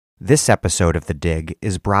This episode of The Dig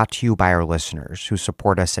is brought to you by our listeners who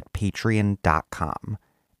support us at patreon.com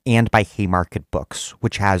and by Haymarket Books,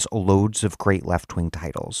 which has loads of great left-wing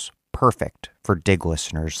titles, perfect for Dig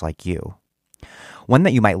listeners like you. One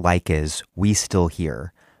that you might like is We Still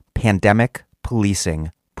Here, Pandemic,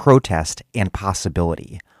 Policing, Protest, and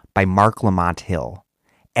Possibility by Mark Lamont Hill,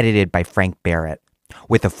 edited by Frank Barrett,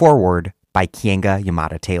 with a foreword by Kienga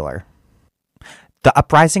Yamada-Taylor. The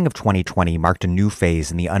uprising of 2020 marked a new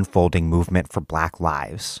phase in the unfolding movement for Black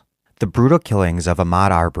lives. The brutal killings of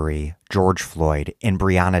Ahmaud Arbery, George Floyd, and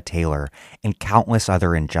Breonna Taylor, and countless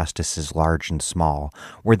other injustices large and small,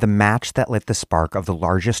 were the match that lit the spark of the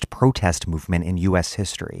largest protest movement in U.S.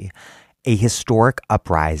 history, a historic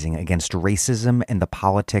uprising against racism and the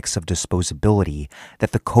politics of disposability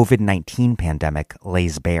that the COVID-19 pandemic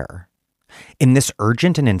lays bare. In this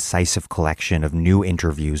urgent and incisive collection of new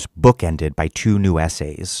interviews bookended by two new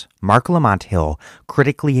essays, Mark Lamont Hill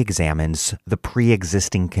critically examines the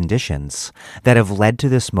pre-existing conditions that have led to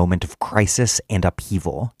this moment of crisis and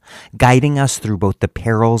upheaval, guiding us through both the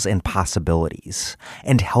perils and possibilities,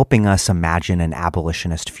 and helping us imagine an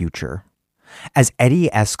abolitionist future. As Eddie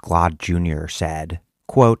S. Glaude Jr. said,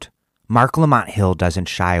 quote, "Mark Lamont Hill doesn't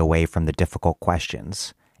shy away from the difficult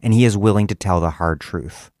questions, and he is willing to tell the hard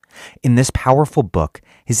truth. In this powerful book,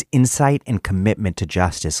 his insight and commitment to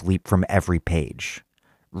justice leap from every page.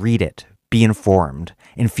 Read it, be informed,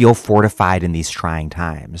 and feel fortified in these trying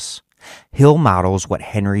times. Hill models what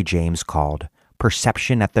Henry James called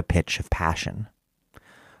perception at the pitch of passion.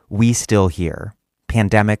 We Still Here,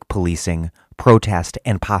 Pandemic, Policing, Protest,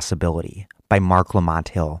 and Possibility by Mark Lamont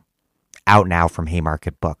Hill. Out now from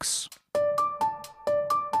Haymarket Books.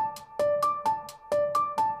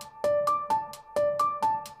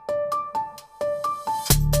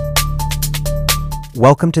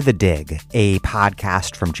 Welcome to The Dig, a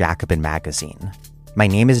podcast from Jacobin Magazine. My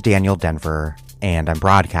name is Daniel Denver, and I'm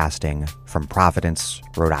broadcasting from Providence,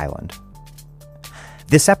 Rhode Island.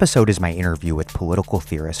 This episode is my interview with political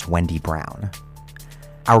theorist Wendy Brown.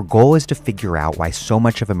 Our goal is to figure out why so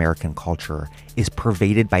much of American culture is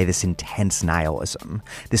pervaded by this intense nihilism,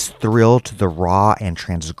 this thrill to the raw and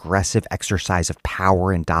transgressive exercise of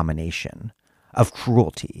power and domination, of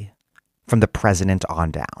cruelty, from the president on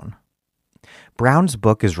down. Brown's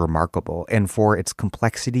book is remarkable and for its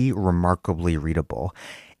complexity, remarkably readable,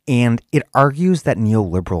 and it argues that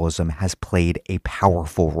neoliberalism has played a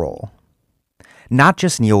powerful role. Not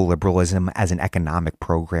just neoliberalism as an economic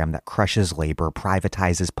program that crushes labor,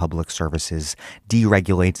 privatizes public services,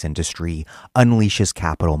 deregulates industry, unleashes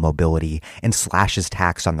capital mobility, and slashes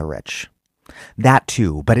tax on the rich. That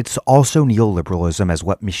too, but it's also neoliberalism as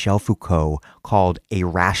what Michel Foucault called a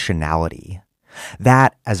rationality.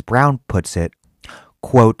 That, as Brown puts it,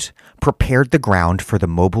 quote, prepared the ground for the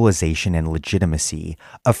mobilization and legitimacy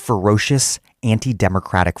of ferocious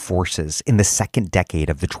anti-democratic forces in the second decade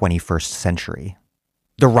of the 21st century.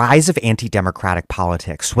 The rise of anti-democratic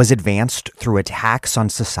politics was advanced through attacks on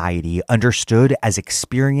society understood as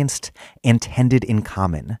experienced and tended in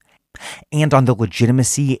common, and on the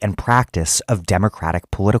legitimacy and practice of democratic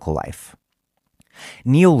political life.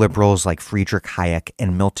 Neoliberals like Friedrich Hayek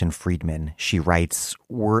and Milton Friedman, she writes,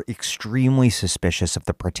 were extremely suspicious of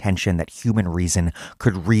the pretension that human reason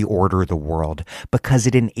could reorder the world because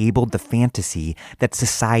it enabled the fantasy that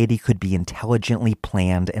society could be intelligently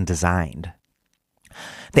planned and designed.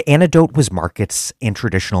 The antidote was markets and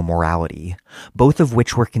traditional morality, both of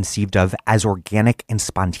which were conceived of as organic and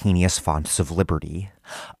spontaneous fonts of liberty,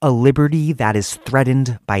 a liberty that is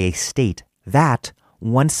threatened by a state that,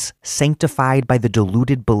 once sanctified by the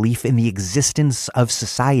deluded belief in the existence of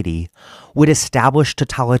society, would establish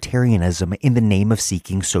totalitarianism in the name of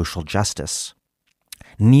seeking social justice.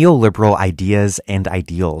 Neoliberal ideas and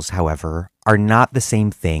ideals, however, are not the same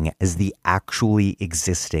thing as the actually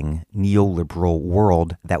existing neoliberal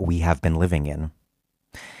world that we have been living in.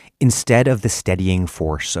 Instead of the steadying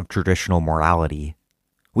force of traditional morality,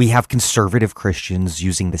 we have conservative Christians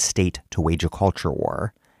using the state to wage a culture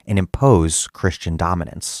war and impose Christian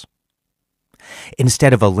dominance.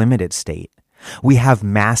 Instead of a limited state, we have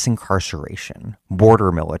mass incarceration,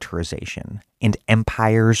 border militarization, and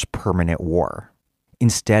empire's permanent war.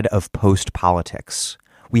 Instead of post-politics,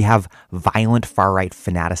 we have violent far-right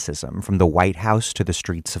fanaticism from the White House to the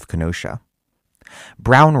streets of Kenosha.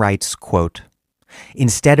 Brown writes, quote,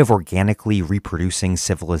 instead of organically reproducing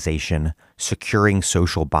civilization, securing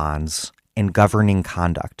social bonds, and governing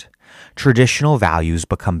conduct, traditional values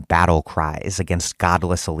become battle cries against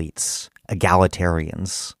godless elites,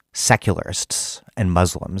 egalitarians, secularists, and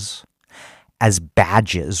Muslims, as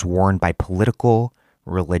badges worn by political,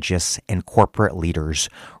 religious, and corporate leaders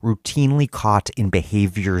routinely caught in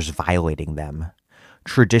behaviors violating them,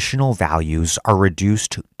 traditional values are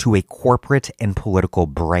reduced to a corporate and political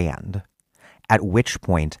brand, at which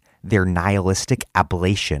point their nihilistic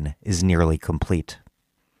ablation is nearly complete.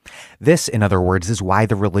 This, in other words, is why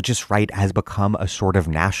the religious right has become a sort of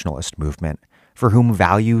nationalist movement, for whom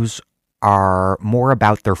values are more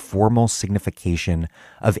about their formal signification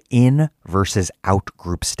of in versus out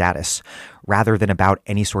group status, rather than about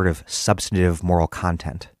any sort of substantive moral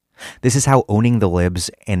content. This is how owning the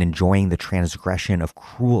libs and enjoying the transgression of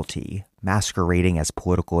cruelty, masquerading as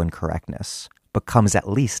political incorrectness, becomes at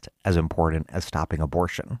least as important as stopping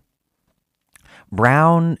abortion.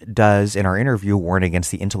 Brown does, in our interview, warn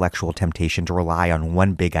against the intellectual temptation to rely on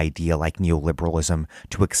one big idea like neoliberalism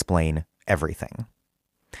to explain everything.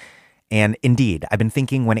 And indeed, I've been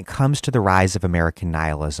thinking when it comes to the rise of American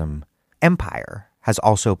nihilism, empire has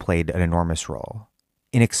also played an enormous role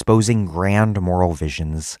in exposing grand moral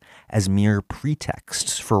visions as mere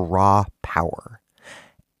pretexts for raw power,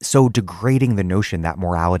 so degrading the notion that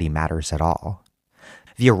morality matters at all.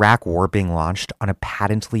 The Iraq War being launched on a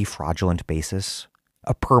patently fraudulent basis,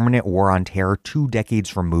 a permanent war on terror 2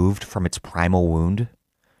 decades removed from its primal wound,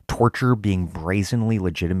 torture being brazenly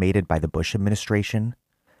legitimated by the Bush administration,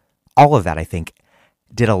 all of that, I think,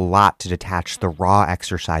 did a lot to detach the raw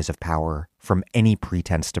exercise of power from any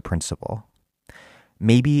pretense to principle.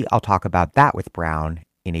 Maybe I'll talk about that with Brown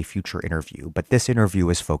in a future interview, but this interview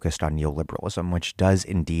is focused on neoliberalism, which does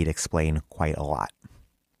indeed explain quite a lot.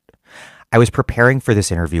 I was preparing for this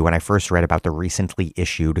interview when I first read about the recently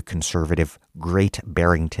issued conservative Great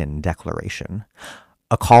Barrington Declaration,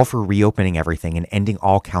 a call for reopening everything and ending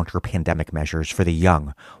all counter-pandemic measures for the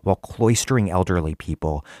young while cloistering elderly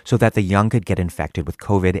people so that the young could get infected with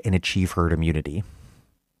COVID and achieve herd immunity.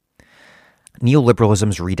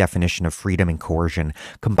 Neoliberalism's redefinition of freedom and coercion,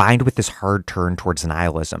 combined with this hard turn towards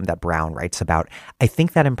nihilism that Brown writes about, I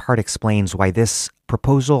think that in part explains why this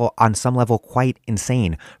proposal, on some level quite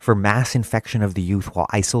insane, for mass infection of the youth while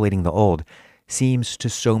isolating the old, seems to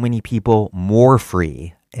so many people more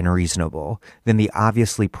free and reasonable than the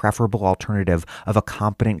obviously preferable alternative of a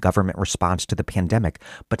competent government response to the pandemic.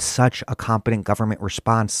 But such a competent government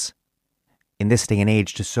response in this day and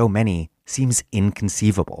age to so many seems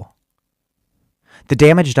inconceivable. The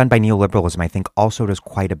damage done by neoliberalism, I think, also does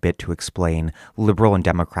quite a bit to explain liberal and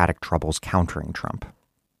democratic troubles countering Trump.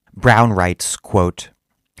 Brown writes, quote,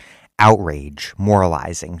 outrage,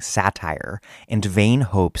 moralizing, satire, and vain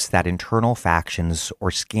hopes that internal factions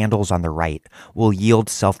or scandals on the right will yield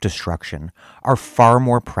self-destruction are far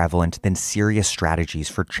more prevalent than serious strategies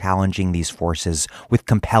for challenging these forces with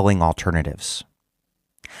compelling alternatives.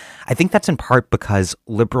 I think that's in part because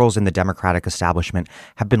liberals in the Democratic establishment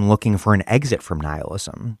have been looking for an exit from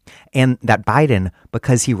nihilism, and that Biden,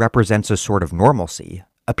 because he represents a sort of normalcy,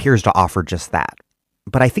 appears to offer just that.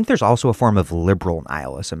 But I think there's also a form of liberal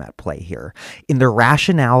nihilism at play here, in the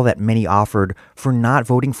rationale that many offered for not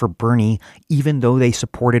voting for Bernie even though they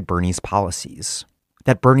supported Bernie's policies,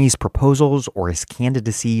 that Bernie's proposals or his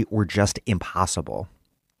candidacy were just impossible,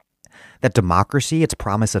 that democracy, its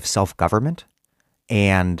promise of self-government,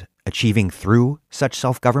 and achieving through such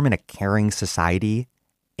self-government a caring society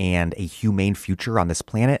and a humane future on this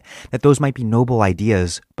planet, that those might be noble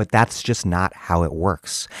ideas, but that's just not how it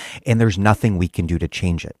works. And there's nothing we can do to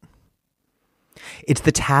change it. It's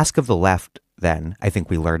the task of the left, then, I think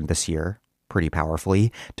we learned this year pretty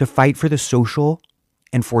powerfully, to fight for the social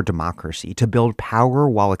and for democracy, to build power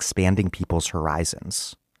while expanding people's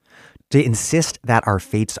horizons, to insist that our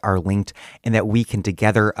fates are linked and that we can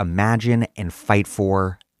together imagine and fight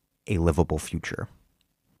for a livable future.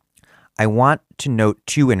 I want to note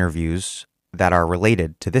 2 interviews that are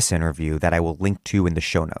related to this interview that I will link to in the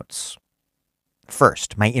show notes.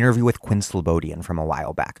 First, my interview with Quinn Slobodian from a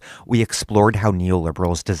while back. We explored how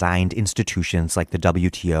neoliberals designed institutions like the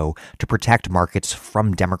WTO to protect markets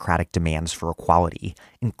from democratic demands for equality,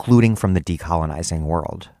 including from the decolonizing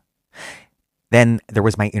world. Then there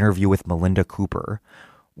was my interview with Melinda Cooper,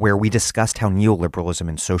 where we discussed how neoliberalism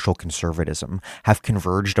and social conservatism have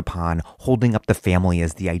converged upon holding up the family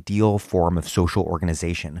as the ideal form of social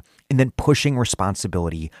organization, and then pushing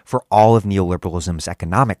responsibility for all of neoliberalism's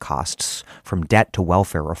economic costs, from debt to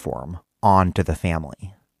welfare reform, onto the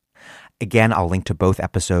family. Again, I'll link to both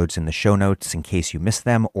episodes in the show notes in case you missed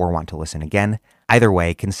them or want to listen again. Either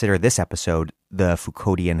way, consider this episode the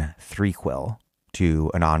Foucauldian threequel to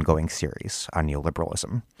an ongoing series on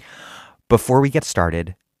neoliberalism. Before we get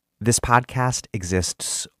started, this podcast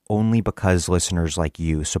exists only because listeners like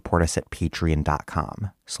you support us at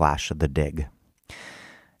patreon.com/thedig.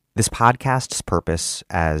 This podcast's purpose,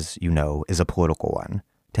 as you know, is a political one,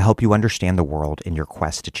 to help you understand the world in your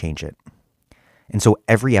quest to change it. And so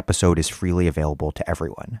every episode is freely available to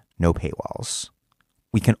everyone, no paywalls.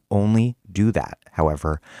 We can only do that,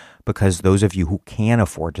 however, because those of you who can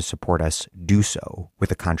afford to support us do so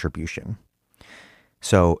with a contribution.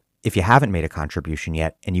 So if you haven't made a contribution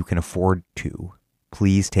yet and you can afford to,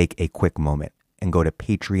 please take a quick moment and go to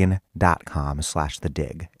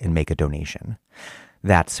patreon.com/thedig and make a donation.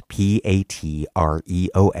 That's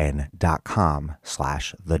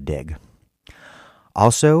patreon.com/thedig.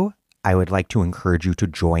 Also, I would like to encourage you to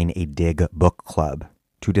join a Dig book club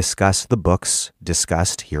to discuss the books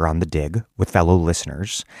discussed here on The Dig with fellow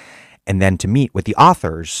listeners, and then to meet with the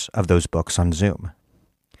authors of those books on Zoom.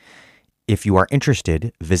 If you are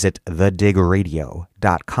interested, visit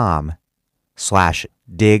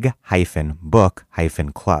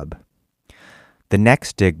thedigradio.com/dig-book-club. The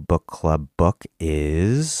next Dig Book Club book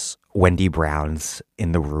is Wendy Brown's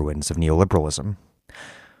In the Ruins of Neoliberalism.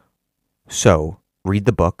 So, read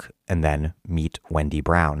the book and then meet Wendy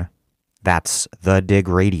Brown. That's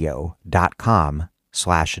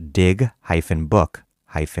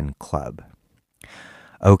thedigradio.com/dig-book-club.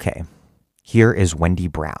 Okay, here is Wendy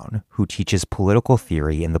Brown, who teaches political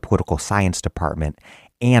theory in the political science department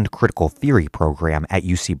and critical theory program at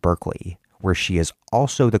UC Berkeley, where she is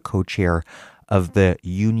also the co-chair of the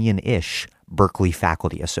union-ish Berkeley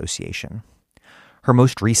Faculty Association. Her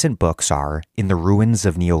most recent books are In the Ruins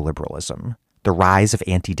of Neoliberalism, The Rise of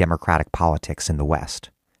Anti-Democratic Politics in the West,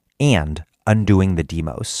 and Undoing the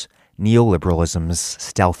Demos, Neoliberalism's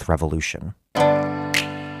Stealth Revolution.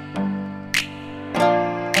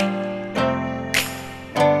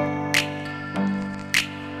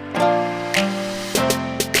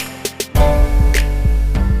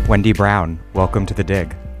 Wendy Brown, welcome to The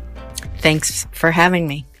Dig. Thanks for having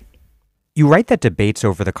me. You write that debates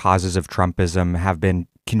over the causes of Trumpism have been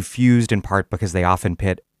confused in part because they often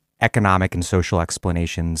pit economic and social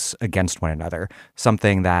explanations against one another,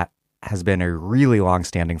 something that has been a really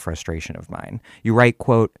long-standing frustration of mine. You write,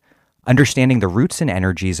 quote, "Understanding the roots and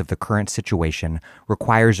energies of the current situation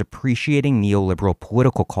requires appreciating neoliberal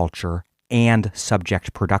political culture and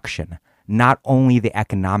subject production, not only the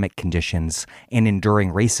economic conditions and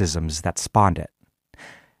enduring racisms that spawned it."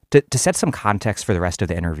 To set some context for the rest of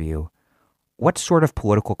the interview, what sort of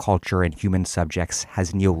political culture and human subjects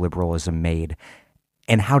has neoliberalism made,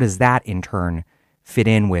 and how does that, in turn, fit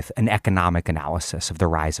in with an economic analysis of the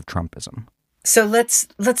rise of Trumpism? So let's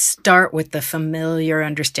start with the familiar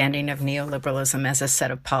understanding of neoliberalism as a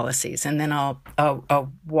set of policies, and then I'll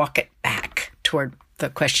walk it back toward the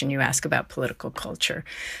question you ask about political culture.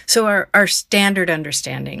 So our standard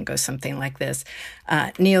understanding goes something like this.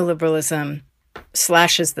 Neoliberalism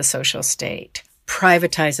slashes the social state,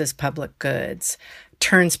 privatizes public goods,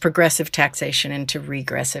 turns progressive taxation into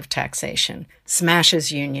regressive taxation,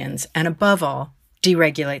 smashes unions, and above all,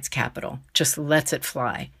 deregulates capital, just lets it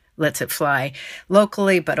fly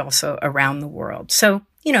locally, but also around the world. So,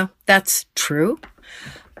 that's true.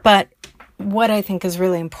 But what I think is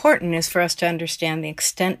really important is for us to understand the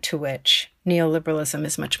extent to which neoliberalism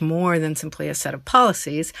is much more than simply a set of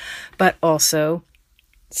policies, but also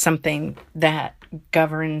something that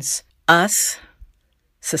governs us,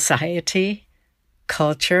 society,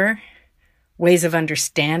 culture, ways of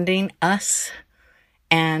understanding us,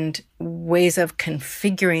 and ways of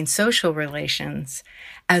configuring social relations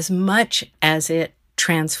as much as it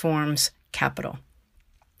transforms capital.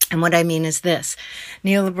 And what I mean is this: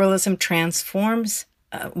 neoliberalism transforms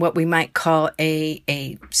what we might call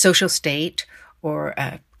a social state or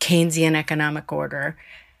a Keynesian economic order,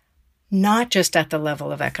 not just at the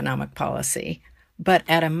level of economic policy, but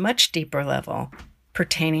at a much deeper level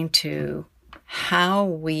pertaining to how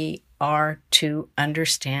we are to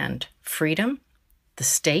understand freedom, the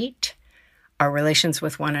state, our relations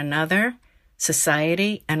with one another,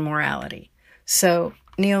 society, and morality. So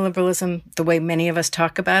neoliberalism, the way many of us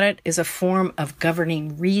talk about it, is a form of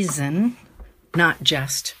governing reason, not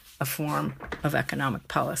just a form of economic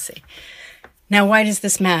policy. Now, why does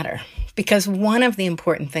this matter? Because one of the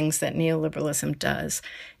important things that neoliberalism does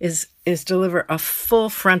is deliver a full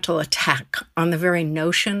frontal attack on the very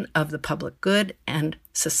notion of the public good and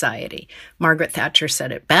society. Margaret Thatcher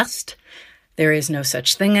said it best: there is no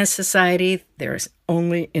such thing as society. There is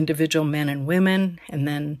only individual men and women. And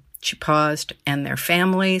then she paused, and their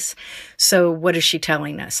families. So what is she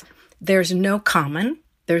telling us? There's no common,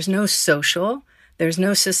 there's no social, there's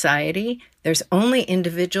no society, there's only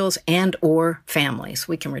individuals and or families.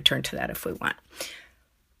 We can return to that if we want.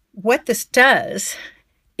 What this does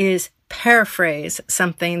is paraphrase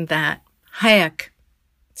something that Hayek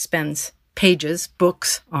spends pages,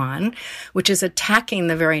 books on, which is attacking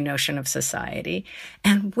the very notion of society,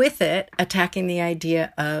 and with it, attacking the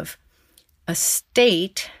idea of a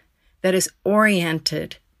state that is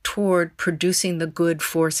oriented toward producing the good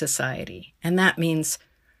for society. And that means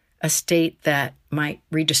a state that might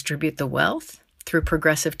redistribute the wealth through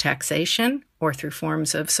progressive taxation or through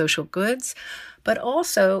forms of social goods, but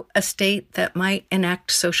also a state that might enact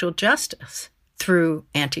social justice through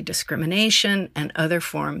anti-discrimination and other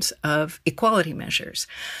forms of equality measures.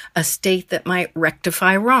 A state that might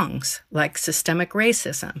rectify wrongs like systemic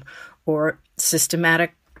racism or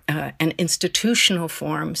systematic and institutional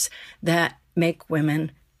forms that make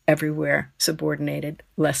women everywhere subordinated,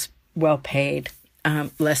 less well-paid,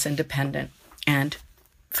 less independent, and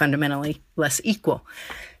fundamentally less equal.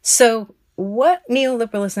 So what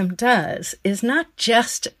neoliberalism does is not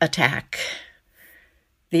just attack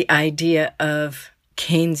the idea of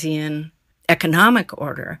Keynesian economic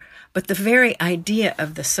order, but the very idea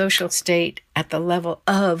of the social state at the level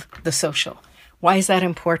of the social. Why is that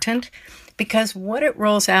important? Because what it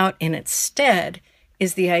rolls out in its stead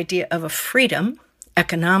is the idea of a freedom,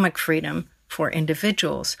 economic freedom for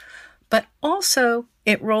individuals, but also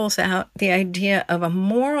it rolls out the idea of a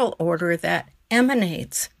moral order that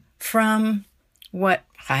emanates from what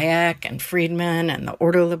Hayek and Friedman and the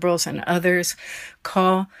order liberals and others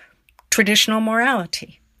call traditional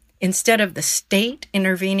morality. Instead of the state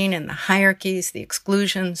intervening in the hierarchies, the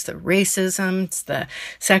exclusions, the racisms, the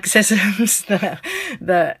sexisms,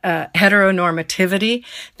 the heteronormativity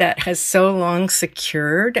that has so long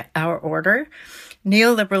secured our order,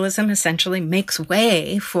 neoliberalism essentially makes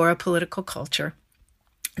way for a political culture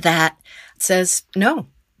that says, no,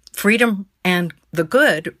 freedom and the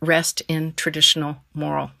good rest in traditional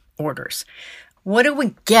moral orders. What do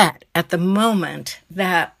we get at the moment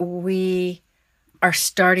that we are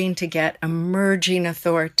starting to get emerging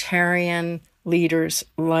authoritarian leaders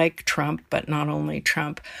like Trump, but not only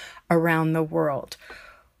Trump, around the world?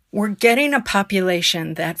 We're getting a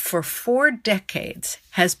population that for 4 decades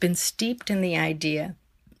has been steeped in the idea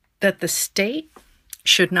that the state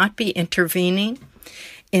should not be intervening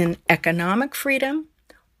in economic freedom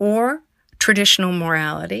or traditional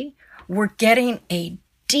morality. We're getting a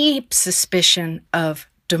deep suspicion of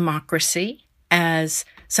democracy as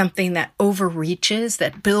something that overreaches,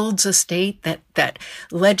 that builds a state, that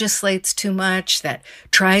legislates too much, that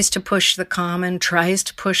tries to push the common, tries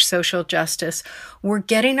to push social justice. We're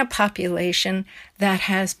getting a population that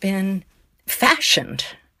has been fashioned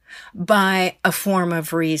by a form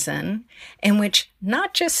of reason in which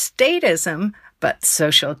not just statism, but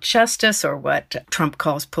social justice, or what Trump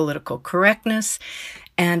calls political correctness,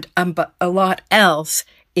 and a lot else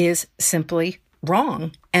is simply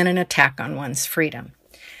wrong and an attack on one's freedom.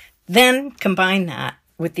 Then combine that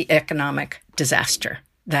with the economic disaster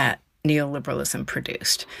that neoliberalism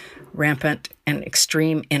produced. Rampant and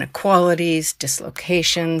extreme inequalities,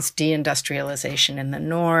 dislocations, deindustrialization in the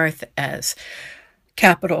North as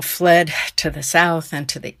capital fled to the south and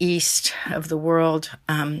to the east of the world,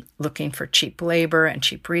 looking for cheap labor and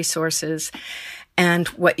cheap resources. And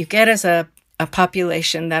what you get is a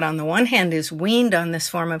population that on the one hand is weaned on this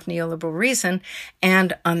form of neoliberal reason,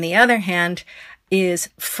 and on the other hand is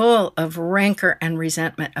full of rancor and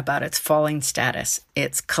resentment about its falling status,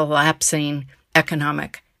 its collapsing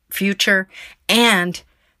economic future, and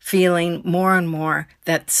feeling more and more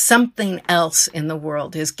that something else in the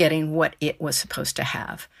world is getting what it was supposed to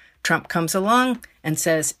have. Trump comes along and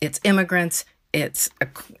says it's immigrants, it's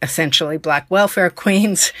essentially black welfare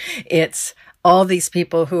queens, it's all these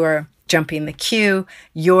people who are jumping the queue,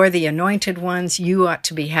 you're the anointed ones, you ought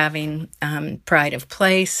to be having pride of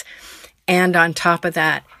place. And on top of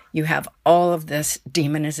that, you have all of this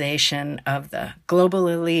demonization of the global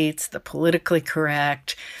elites, the politically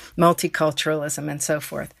correct, multiculturalism, and so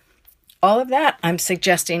forth. All of that, I'm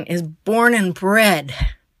suggesting, is born and bred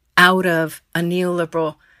out of a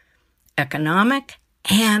neoliberal economic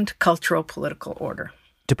and cultural political order.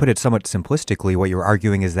 To put it somewhat simplistically, what you're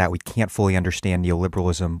arguing is that we can't fully understand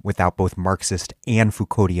neoliberalism without both Marxist and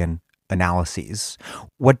Foucauldian analyses.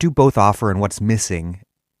 What do both offer and what's missing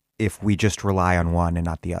if we just rely on one and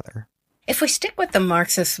not the other? If we stick with the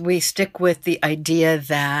Marxists, we stick with the idea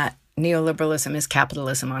that neoliberalism is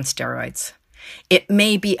capitalism on steroids. It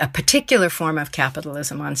may be a particular form of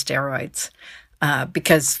capitalism on steroids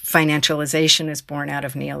because financialization is born out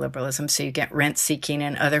of neoliberalism. So you get rent seeking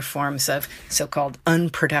and other forms of so-called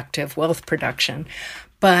unproductive wealth production.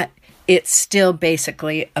 But it's still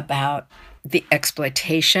basically about the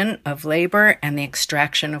exploitation of labor and the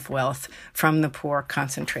extraction of wealth from the poor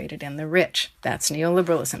concentrated in the rich. That's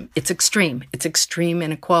neoliberalism. It's extreme. It's extreme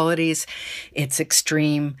inequalities. It's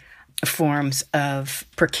extreme forms of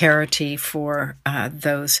precarity for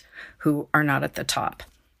those who are not at the top.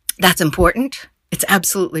 That's important. It's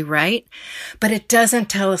absolutely right. But it doesn't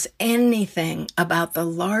tell us anything about the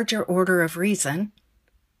larger order of reason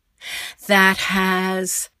that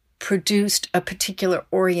has produced a particular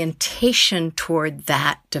orientation toward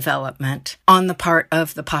that development on the part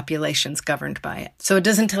of the populations governed by it. So it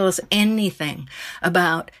doesn't tell us anything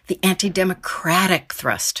about the anti-democratic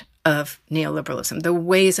thrust of neoliberalism, the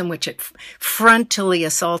ways in which it frontally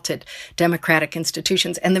assaulted democratic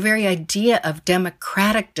institutions and the very idea of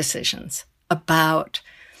democratic decisions about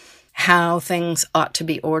how things ought to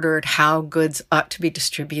be ordered, how goods ought to be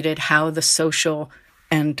distributed, how the social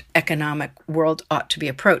and economic world ought to be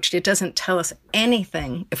approached. It doesn't tell us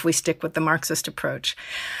anything, if we stick with the Marxist approach,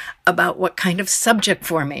 about what kind of subject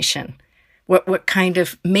formation, what kind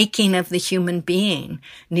of making of the human being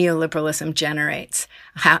neoliberalism generates,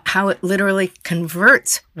 how it literally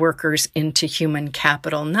converts workers into human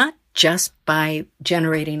capital, not just by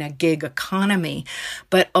generating a gig economy,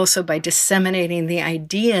 but also by disseminating the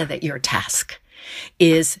idea that your task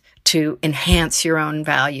is to enhance your own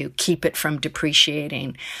value, keep it from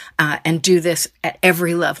depreciating, and do this at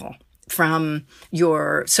every level, from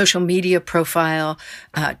your social media profile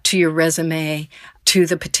to your resume, to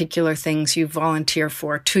the particular things you volunteer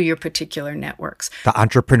for, to your particular networks. The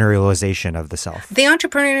entrepreneurialization of the self. The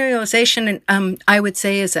entrepreneurialization, I would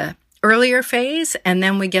say, is a earlier phase, and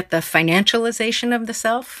then we get the financialization of the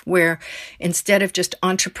self, where instead of just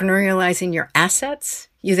entrepreneurializing your assets,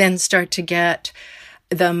 you then start to get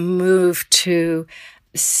the move to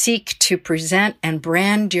seek to present and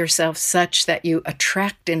brand yourself such that you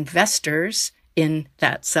attract investors in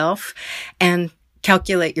that self and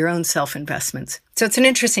calculate your own self-investments. So it's an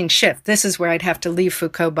interesting shift. This is where I'd have to leave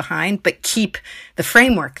Foucault behind, but keep the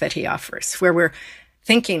framework that he offers, where we're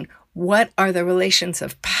thinking, what are the relations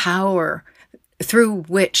of power through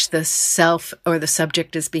which the self or the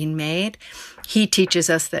subject is being made? He teaches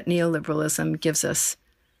us that neoliberalism gives us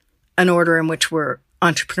an order in which we're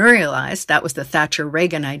entrepreneurialized. That was the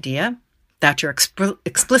Thatcher-Reagan idea. Thatcher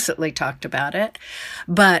explicitly talked about it.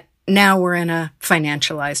 But now we're in a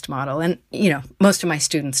financialized model. And, most of my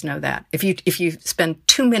students know that. If you spend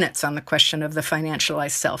 2 minutes on the question of the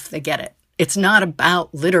financialized self, they get it. It's not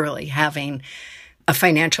about literally having a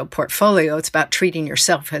financial portfolio. It's about treating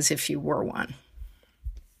yourself as if you were one.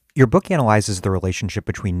 Your book analyzes the relationship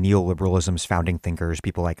between neoliberalism's founding thinkers,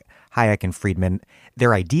 people like Hayek and Friedman,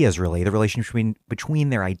 their ideas, really, the relationship between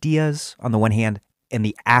their ideas on the one hand and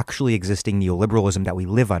the actually existing neoliberalism that we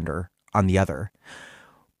live under on the other.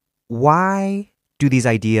 Why do these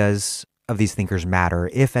ideas of these thinkers matter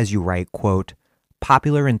if, as you write, quote,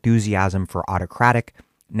 popular enthusiasm for autocratic,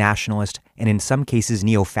 nationalist, and in some cases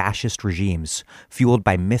neo-fascist regimes, fueled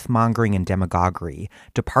by myth-mongering and demagoguery,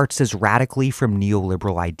 departs as radically from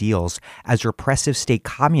neoliberal ideals as repressive state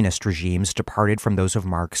communist regimes departed from those of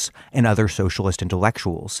Marx and other socialist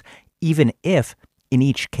intellectuals, even if, in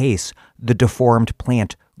each case, the deformed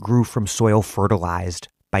plant grew from soil fertilized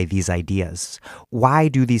by these ideas? Why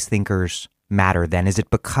do these thinkers matter then? Is it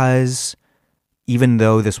because, even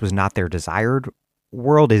though this was not their desired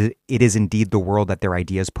world, it is indeed the world that their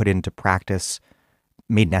ideas put into practice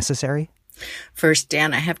made necessary? First,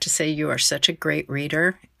 Dan, I have to say you are such a great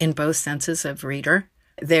reader in both senses of reader.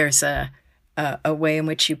 There's a way in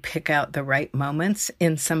which you pick out the right moments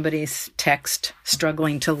in somebody's text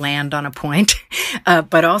struggling to land on a point.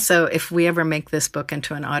 But also, if we ever make this book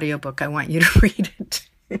into an audiobook, I want you to read it.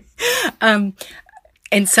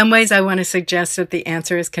 In some ways, I want to suggest that the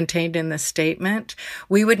answer is contained in the statement.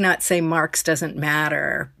 We would not say Marx doesn't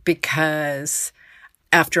matter because,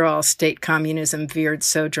 after all, state communism veered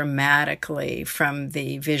so dramatically from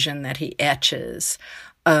the vision that he etches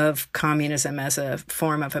of communism as a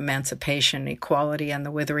form of emancipation, equality, and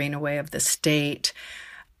the withering away of the state,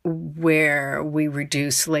 where we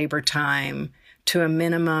reduce labor time to a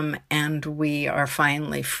minimum and we are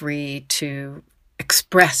finally free to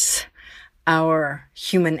express our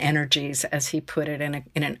human energies, as he put it, in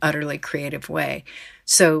an utterly creative way.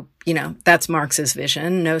 So, that's Marx's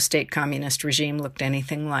vision. No state communist regime looked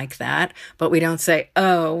anything like that. But we don't say,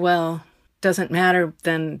 oh, well, doesn't matter,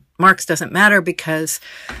 then Marx doesn't matter because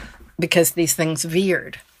these things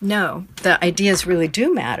veered. No, the ideas really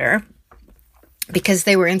do matter because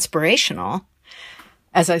they were inspirational.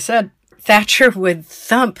 As I said, Thatcher would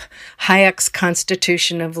thump Hayek's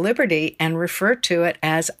Constitution of Liberty and refer to it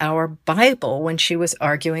as our Bible when she was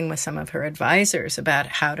arguing with some of her advisors about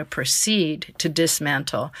how to proceed to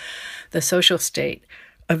dismantle the social state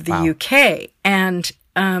of the UK. And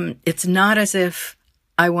it's not as if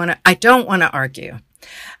I don't want to argue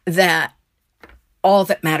that all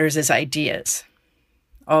that matters is ideas.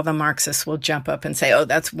 All the Marxists will jump up and say, oh,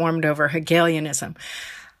 that's warmed over Hegelianism.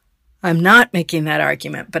 I'm not making that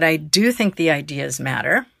argument, but I do think the ideas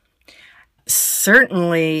matter.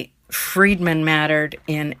 Certainly, Friedman mattered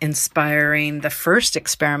in inspiring the first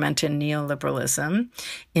experiment in neoliberalism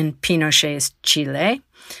in Pinochet's Chile.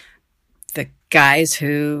 The guys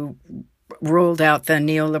who ruled out the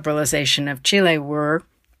neoliberalization of Chile were,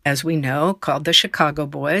 as we know, called the Chicago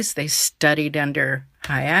Boys. They studied under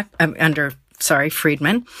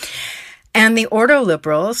Friedman. And the Ordo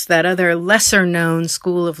liberals, that other lesser-known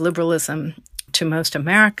school of liberalism to most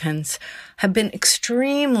Americans, have been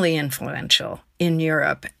extremely influential in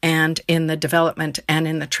Europe and in the development and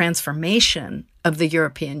in the transformation of the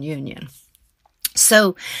European Union.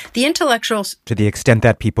 So the intellectuals... To the extent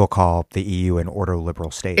that people call the EU an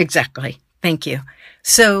ordo-liberal state. Exactly. Thank you.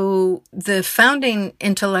 So the founding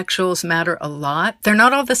intellectuals matter a lot. They're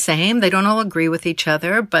not all the same. They don't all agree with each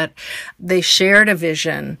other, but they shared a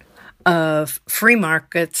vision of free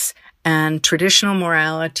markets and traditional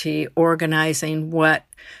morality organizing what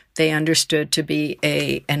they understood to be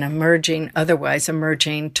an otherwise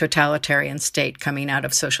emerging totalitarian state coming out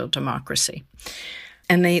of social democracy.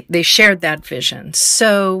 And they shared that vision.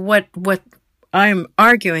 So what I'm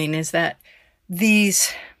arguing is that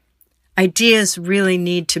these ideas really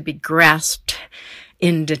need to be grasped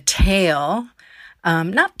in detail,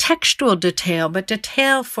 not textual detail, but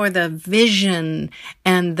detail for the vision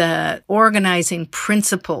and the organizing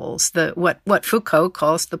principles, what Foucault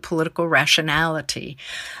calls the political rationality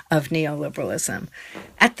of neoliberalism.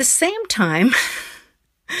 At the same time,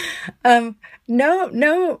 here's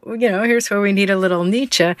where we need a little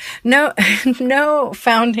Nietzsche. No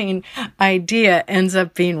founding idea ends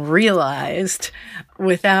up being realized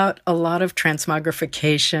without a lot of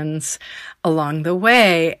transmogrifications along the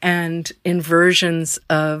way and inversions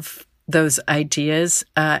of those ideas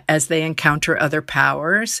as they encounter other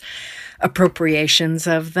powers, appropriations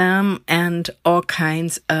of them, and all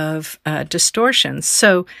kinds of distortions.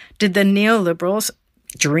 So did the neoliberals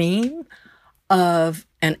dream of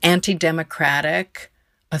an anti-democratic,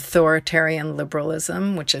 authoritarian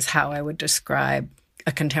liberalism, which is how I would describe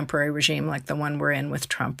a contemporary regime like the one we're in with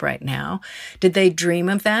Trump right now? Did they dream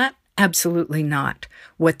of that? Absolutely not.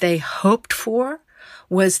 What they hoped for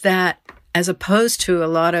was that, as opposed to a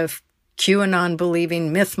lot of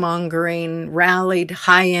QAnon-believing, myth-mongering, rallied,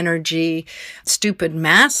 high-energy, stupid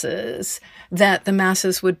masses, that the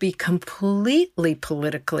masses would be completely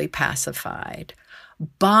politically pacified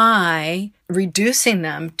by reducing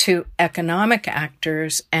them to economic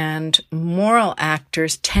actors and moral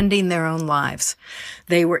actors tending their own lives.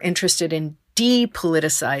 They were interested in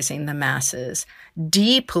depoliticizing the masses,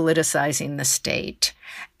 depoliticizing the state,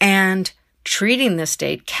 and treating the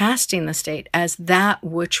state, casting the state as that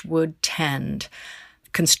which would tend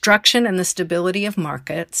construction and the stability of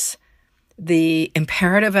markets, the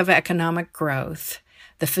imperative of economic growth,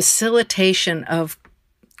 the facilitation of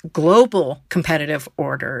global competitive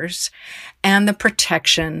orders, and the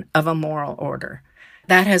protection of a moral order.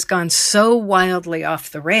 That has gone so wildly off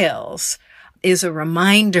the rails is a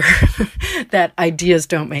reminder that ideas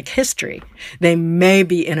don't make history. They may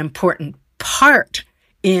be an important part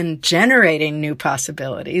in generating new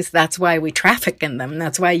possibilities. That's why we traffic in them.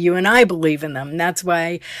 That's why you and I believe in them. That's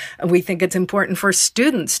why we think it's important for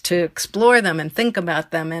students to explore them and think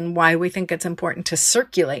about them, and why we think it's important to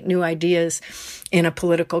circulate new ideas in a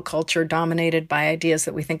political culture dominated by ideas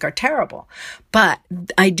that we think are terrible. But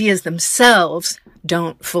ideas themselves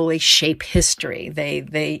don't fully shape history.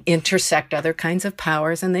 They intersect other kinds of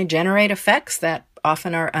powers, and they generate effects that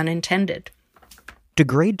often are unintended.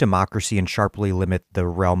 Degrade democracy and sharply limit the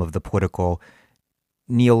realm of the political,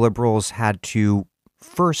 neoliberals had to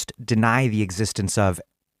first deny the existence of,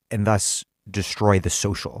 and thus destroy, the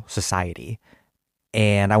social society.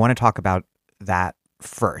 And I want to talk about that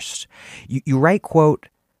first. You write, quote,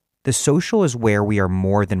 "The social is where we are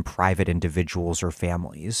more than private individuals or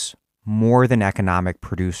families, more than economic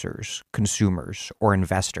producers, consumers, or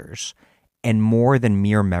investors, and more than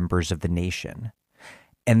mere members of the nation.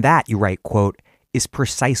 And that," you write, quote, "is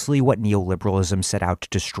precisely what neoliberalism set out to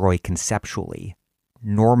destroy conceptually,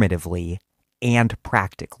 normatively, and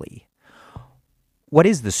practically." What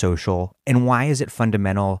is the social, and why is it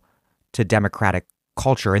fundamental to democratic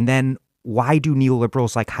culture? And then why do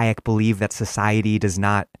neoliberals like Hayek believe that society does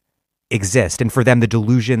not exist? And for them, the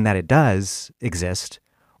delusion that it does exist,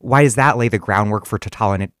 why does that lay the groundwork for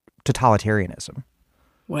totalitarianism?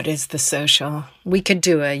 What is the social? We could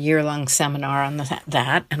do a year-long seminar on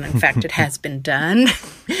that, and in fact, it has been done.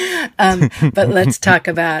 But let's talk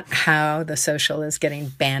about how the social is getting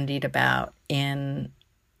bandied about in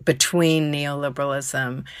between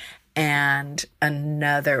neoliberalism and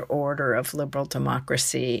another order of liberal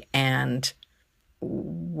democracy and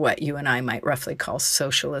what you and I might roughly call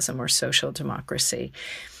socialism or social democracy.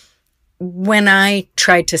 When I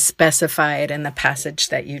tried to specify it in the passage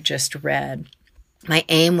that you just read, my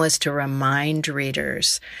aim was to remind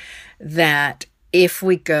readers that if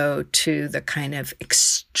we go to the kind of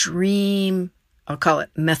extreme, I'll call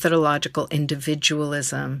it methodological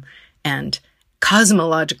individualism and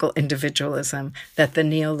cosmological individualism that the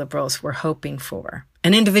neoliberals were hoping for,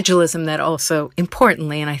 an individualism that also,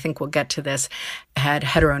 importantly, and I think we'll get to this, had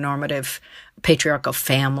heteronormative patriarchal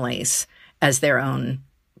families as their own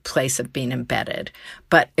place of being embedded.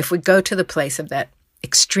 But if we go to the place of that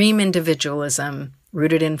extreme individualism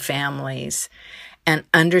rooted in families and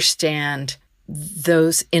understand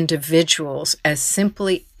those individuals as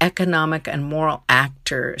simply economic and moral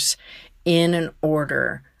actors in an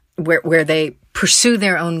order where they pursue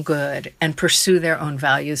their own good and pursue their own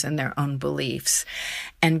values and their own beliefs,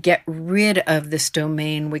 and get rid of this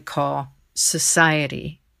domain we call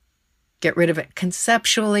society. Get rid of it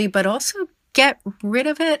conceptually, but also get rid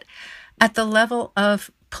of it at the level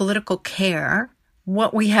of political care.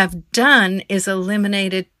 What we have done is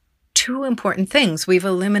eliminated two important things. We've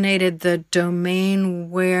eliminated the domain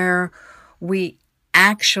where we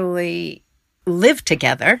actually live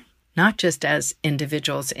together, not just as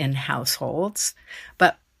individuals in households,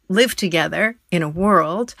 but live together in a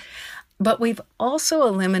world. But we've also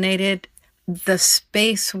eliminated the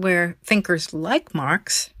space where thinkers like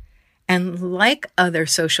Marx and like other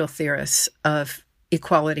social theorists of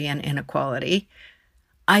equality and inequality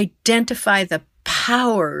identify the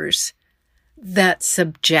powers that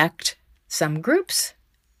subject some groups,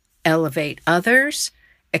 elevate others,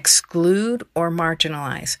 exclude or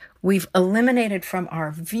marginalize. We've eliminated from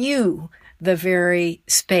our view the very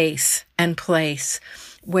space and place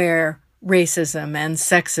where racism and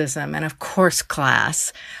sexism and, of course,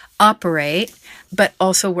 class operate, but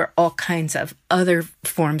also where all kinds of other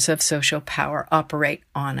forms of social power operate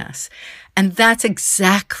on us. And that's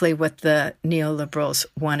exactly what the neoliberals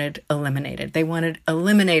wanted eliminated. They wanted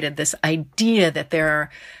eliminated this idea that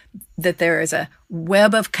there is a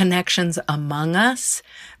web of connections among us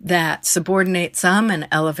that subordinate some and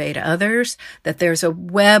elevate others, that there's a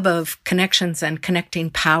web of connections and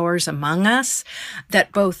connecting powers among us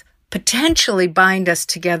that both potentially bind us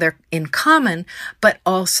together in common, but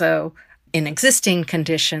also in existing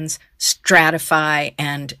conditions stratify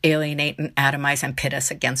and alienate and atomize and pit us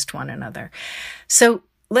against one another. So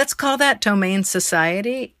let's call that domain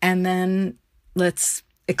society, and then let's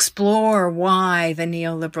explore why the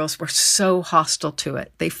neoliberals were so hostile to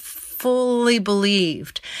it. They fully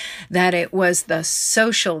believed that it was the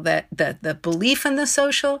social, that the belief in the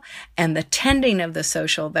social and the tending of the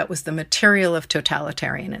social that was the material of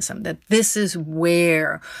totalitarianism, that this is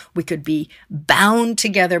where we could be bound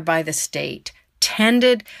together by the state,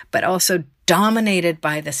 tended but also dominated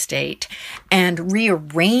by the state, and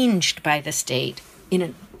rearranged by the state in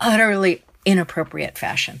an utterly inappropriate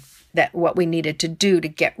fashion. That what we needed to do to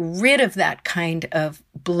get rid of that kind of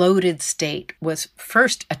bloated state was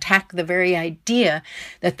first attack the very idea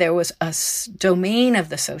that there was a domain of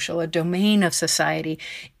the social, a domain of society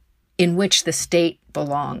in which the state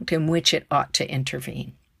belonged, in which it ought to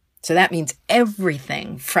intervene. So that means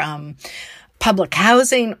everything from public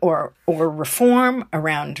housing or reform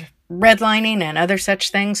around redlining and other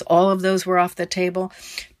such things, all of those were off the table,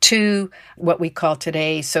 to what we call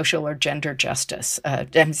today social or gender justice,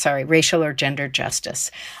 racial or gender justice,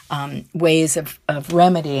 ways of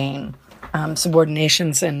remedying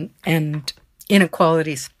subordinations and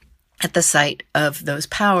inequalities at the site of those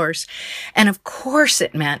powers. And of course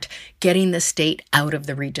it meant getting the state out of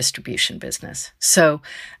the redistribution business. So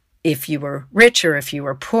if you were rich or if you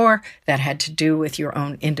were poor, that had to do with your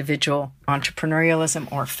own individual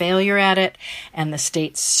entrepreneurialism or failure at it. And the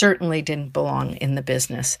state certainly didn't belong in the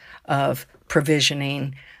business of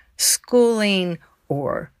provisioning schooling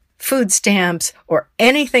or food stamps or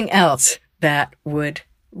anything else that would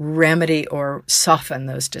remedy or soften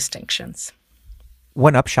those distinctions.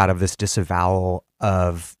 One upshot of this disavowal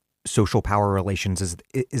of social power relations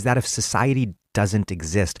is that if society doesn't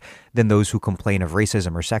exist, then those who complain of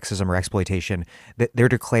racism or sexism or exploitation, that they're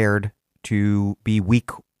declared to be weak,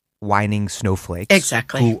 whining snowflakes.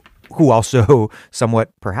 Exactly. Who also,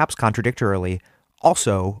 somewhat perhaps contradictorily,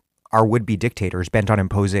 also are would-be dictators bent on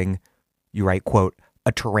imposing, you write, quote,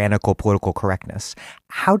 a tyrannical political correctness.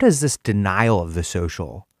 How does this denial of the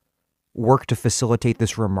social work to facilitate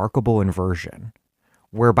this remarkable inversion,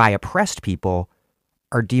 whereby oppressed people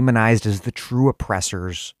are demonized as the true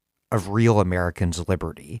oppressors of real Americans'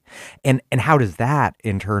 liberty. And how does that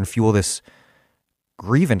in turn fuel this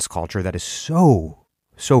grievance culture that is so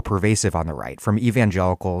pervasive on the right, from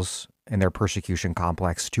evangelicals and their persecution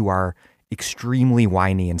complex to our extremely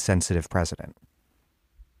whiny and sensitive president?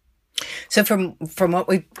 So from what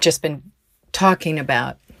we've just been talking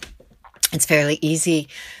about, it's fairly easy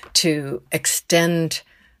to extend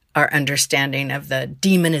our understanding of the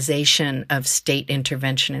demonization of state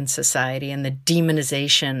intervention in society and the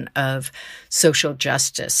demonization of social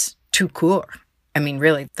justice tout court. I mean,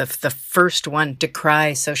 really, the first one to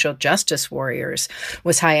cry social justice warriors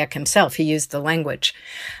was Hayek himself. He used the language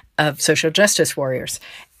of social justice warriors.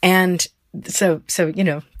 And so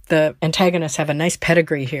the antagonists have a nice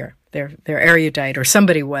pedigree here. They're erudite, or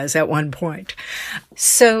somebody was at one point.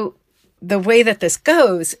 So the way that this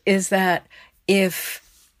goes is that if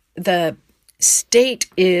the state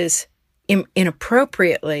is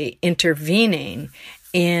inappropriately intervening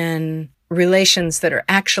in relations that are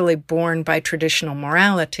actually borne by traditional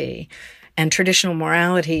morality, and traditional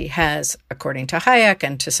morality has, according to Hayek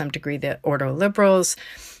and to some degree the Ordo Liberals,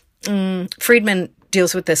 Friedman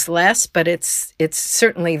deals with this less, but it's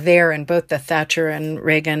certainly there in both the Thatcher and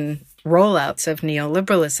Reagan rollouts of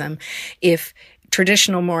neoliberalism. If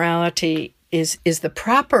traditional morality is the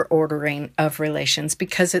proper ordering of relations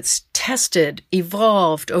because it's tested,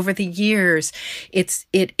 evolved over the years. It's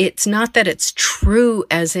not that it's true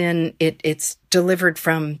as in it's delivered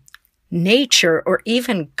from nature or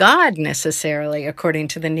even God necessarily, according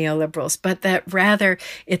to the neoliberals, but that rather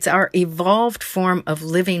it's our evolved form of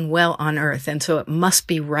living well on earth. And so it must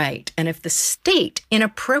be right. And if the state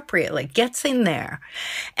inappropriately gets in there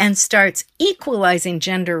and starts equalizing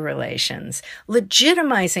gender relations,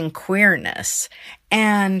 legitimizing queerness,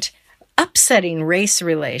 and upsetting race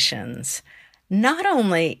relations, not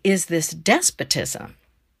only is this despotism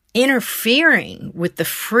interfering with the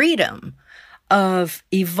freedom of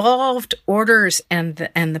evolved orders and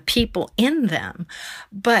the people in them,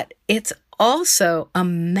 but it's also a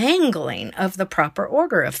mangling of the proper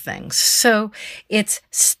order of things. So it's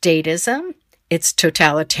statism, it's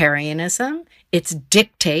totalitarianism, it's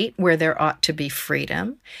dictate where there ought to be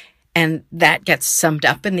freedom, and that gets summed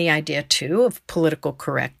up in the idea, too, of political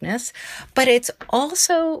correctness. But it's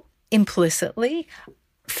also implicitly,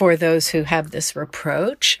 for those who have this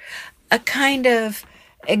reproach, a kind of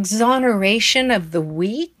exoneration of the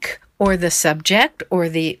weak or the subject or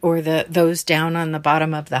the those down on the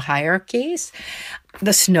bottom of the hierarchies,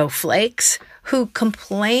 the snowflakes who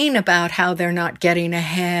complain about how they're not getting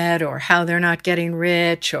ahead or how they're not getting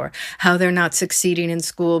rich or how they're not succeeding in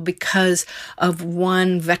school because of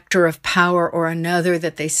one vector of power or another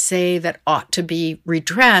that they say that ought to be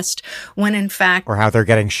redressed, when in fact... Or how they're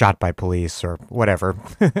getting shot by police or whatever.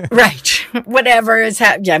 Right. Whatever is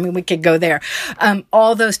happening. Yeah, I mean, we could go there.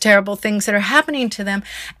 All those terrible things that are happening to them.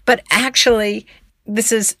 But actually,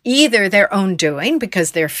 this is either their own doing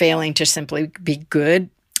because they're failing to simply be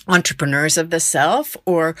good entrepreneurs of the self,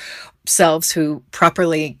 or selves who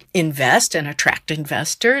properly invest and attract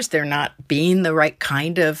investors. They're not being the right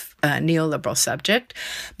kind of neoliberal subject,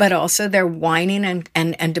 but also they're whining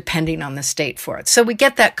and depending on the state for it. So we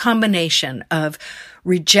get that combination of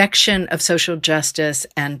rejection of social justice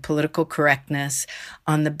and political correctness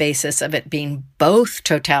on the basis of it being both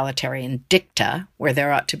totalitarian dicta, where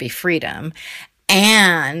there ought to be freedom,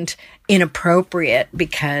 and inappropriate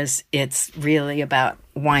because it's really about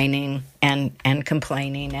whining and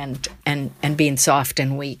complaining and being soft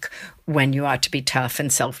and weak when you ought to be tough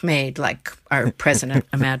and self-made like our president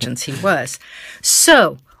imagines he was.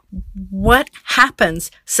 So what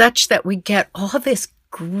happens such that we get all this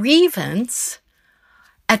grievance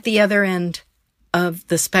at the other end of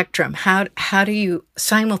the spectrum? How do you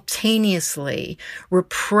simultaneously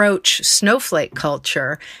reproach snowflake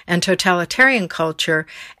culture and totalitarian culture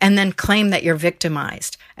and then claim that you're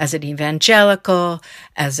victimized as an evangelical,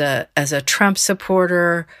 as a Trump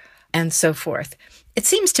supporter, and so forth? It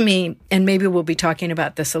seems to me, and maybe we'll be talking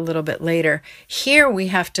about this a little bit later, here we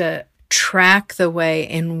have to track the way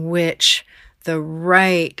in which the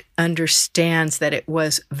right understands that it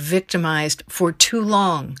was victimized for too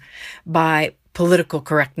long by political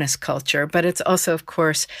correctness culture, but it's also, of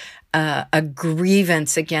course, a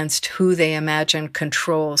grievance against who they imagine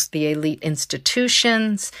controls the elite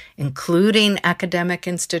institutions, including academic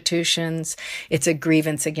institutions. It's a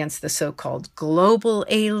grievance against the so-called global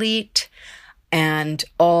elite and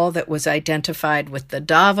all that was identified with the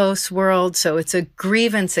Davos world. So it's a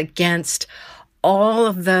grievance against all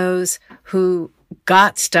of those who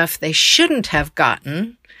got stuff they shouldn't have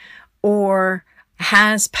gotten or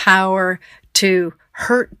has power to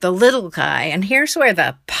hurt the little guy. And here's where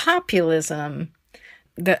the populism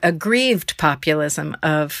the aggrieved populism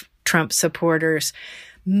of Trump supporters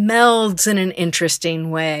melds in an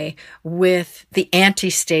interesting way with the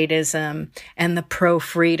anti-statism and the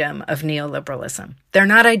pro-freedom of neoliberalism. They're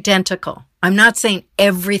not identical. I'm not saying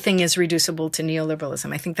everything is reducible to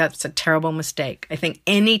neoliberalism. I think that's a terrible mistake. I think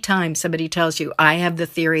any time somebody tells you, I have the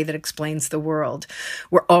theory that explains the world,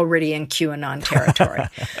 we're already in QAnon territory,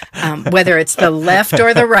 whether it's the left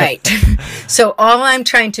or the right. So all I'm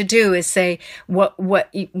trying to do is say what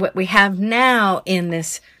we have now in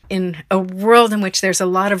a world in which there's a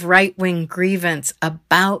lot of right-wing grievance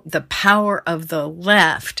about the power of the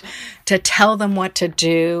left to tell them what to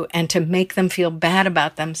do and to make them feel bad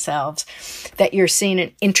about themselves, that you're seeing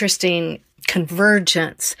an interesting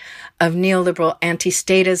convergence of neoliberal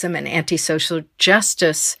anti-statism and anti-social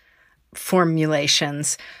justice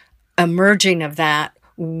formulations emerging of that,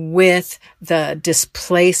 with the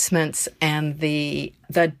displacements and the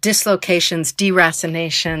dislocations,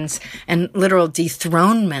 deracinations, and literal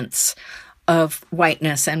dethronements of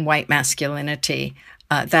whiteness and white masculinity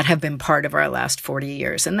that have been part of our last 40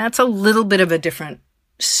 years. And that's a little bit of a different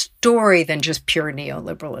story than just pure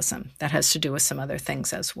neoliberalism. That has to do with some other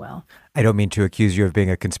things as well. I don't mean to accuse you of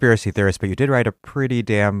being a conspiracy theorist, but you did write a pretty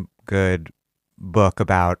damn good book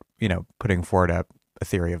about, putting forward a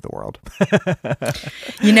theory of the world.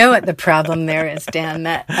 You know what the problem there is, Dan,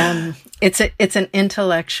 that it's an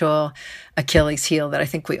intellectual Achilles heel that I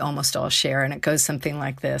think we almost all share, and it goes something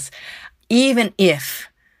like this. Even if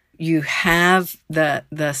you have the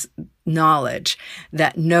knowledge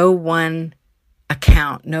that no one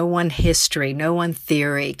account, no one history, no one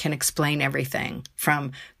theory can explain everything,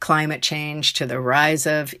 from climate change to the rise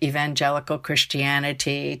of evangelical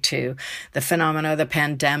Christianity to the phenomena of the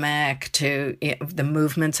pandemic to the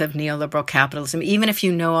movements of neoliberal capitalism. Even if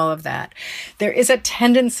you know all of that, there is a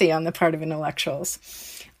tendency on the part of intellectuals.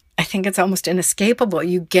 I think it's almost inescapable.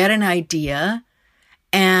 You get an idea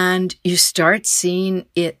and you start seeing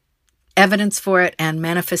evidence for it and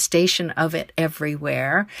manifestation of it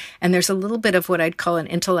everywhere. And there's a little bit of what I'd call an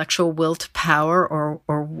intellectual will to power or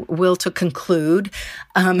will to conclude.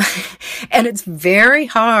 And it's very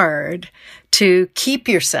hard to keep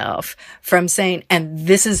yourself from saying, and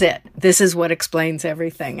this is it. This is what explains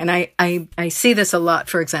everything. And I see this a lot,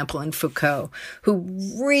 for example, in Foucault, who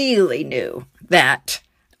really knew that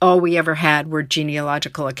all we ever had were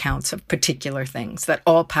genealogical accounts of particular things, that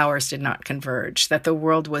all powers did not converge, that the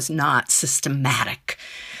world was not systematic.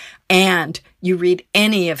 And you read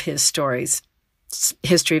any of his stories,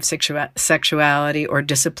 History of Sexuality or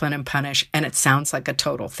Discipline and Punish, and it sounds like a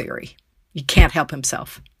total theory. You can't help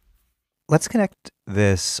himself. Let's connect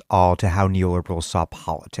this all to how neoliberals saw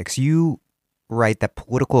politics. You write that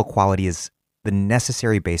political equality is the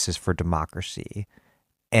necessary basis for democracy,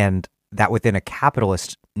 and that within a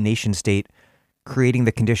capitalist nation state, creating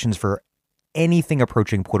the conditions for anything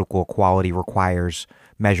approaching political equality requires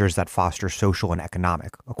measures that foster social and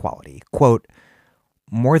economic equality. Quote,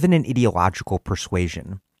 more than an ideological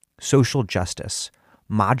persuasion, social justice,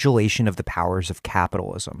 modulation of the powers of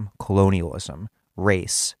capitalism, colonialism,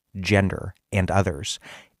 race, gender, and others,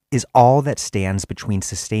 is all that stands between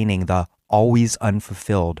sustaining the always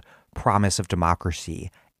unfulfilled promise of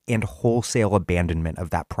democracy and wholesale abandonment of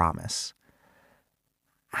that promise.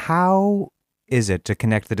 How is it, to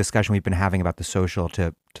connect the discussion we've been having about the social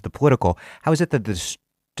to the political, how is it that the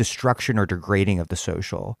destruction or degrading of the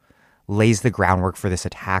social lays the groundwork for this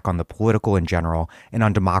attack on the political in general and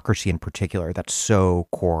on democracy in particular that's so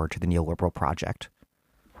core to the neoliberal project?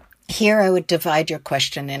 Here I would divide your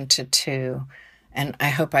question into two, and I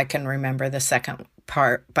hope I can remember the second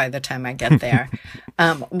part by the time I get there.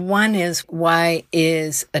 One is, why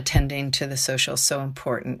is attending to the social so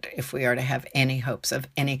important if we are to have any hopes of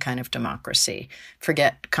any kind of democracy?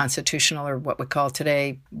 Forget constitutional or what we call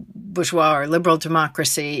today bourgeois or liberal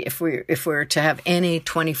democracy. If we're to have any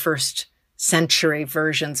 21st century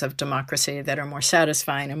versions of democracy that are more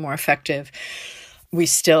satisfying and more effective, we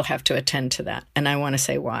still have to attend to that. And I want to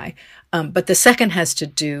say why. But the second has to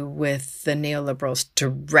do with the neoliberals'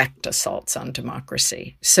 direct assaults on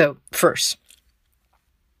democracy. So first,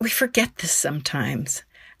 we forget this sometimes,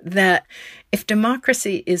 that if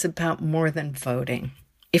democracy is about more than voting,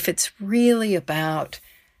 if it's really about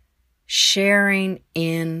sharing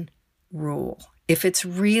in rule, if it's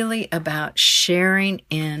really about sharing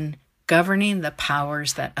in governing the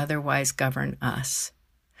powers that otherwise govern us,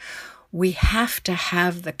 we have to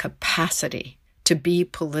have the capacity to be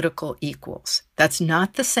political equals. That's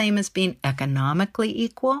not the same as being economically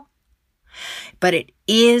equal, but it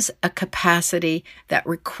is a capacity that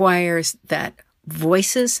requires that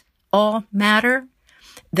voices all matter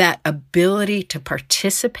that ability to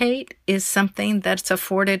participate is something that's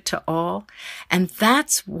afforded to all. And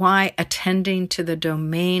that's why attending to the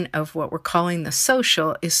domain of what we're calling the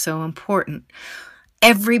social is so important.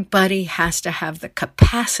 Everybody has to have the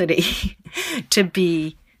capacity to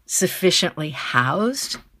be sufficiently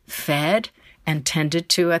housed, fed, and tended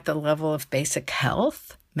to at the level of basic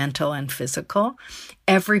health, mental and physical.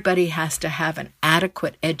 Everybody has to have an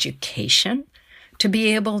adequate education to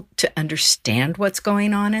be able to understand what's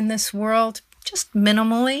going on in this world, just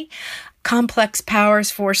minimally. Complex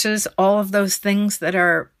powers, forces, all of those things that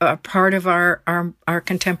are a part of our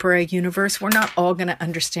contemporary universe. We're not all going to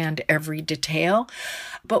understand every detail,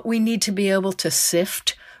 but we need to be able to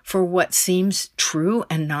sift for what seems true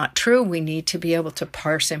and not true. We need to be able to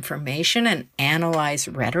parse information and analyze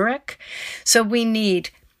rhetoric. So we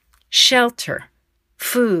need shelter,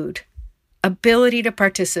 food, ability to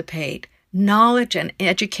participate, knowledge and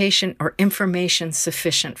education or information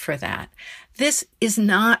sufficient for that. This is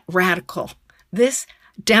not radical. This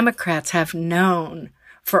Democrats have known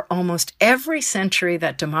for almost every century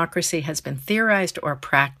that democracy has been theorized or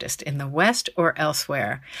practiced in the West or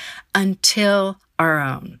elsewhere until our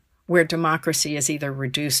own, where democracy is either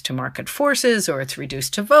reduced to market forces or it's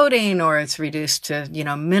reduced to voting or it's reduced to,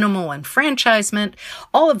 minimal enfranchisement.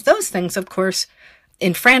 All of those things, of course,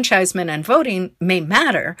 enfranchisement and voting may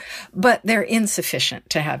matter, but they're insufficient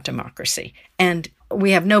to have democracy. And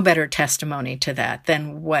we have no better testimony to that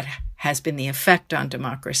than what has been the effect on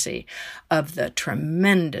democracy of the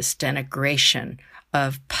tremendous denigration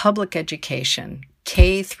of public education,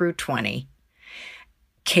 K through 20,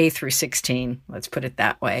 K through 16, let's put it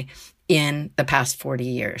that way, in the past 40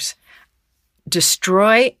 years.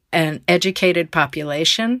 Destroy an educated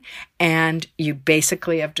population, and you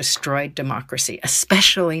basically have destroyed democracy,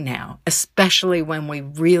 especially now, especially when we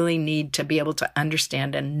really need to be able to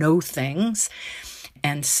understand and know things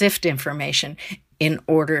and sift information in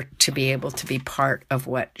order to be able to be part of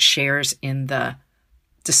what shares in the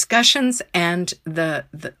discussions and the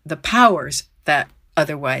powers that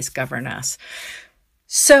otherwise govern us.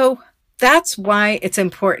 So that's why it's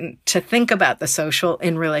important to think about the social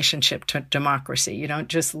in relationship to democracy. You don't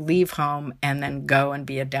just leave home and then go and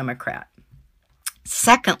be a Democrat.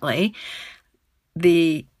 Secondly,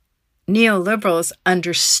 the neoliberals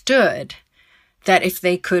understood that if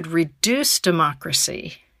they could reduce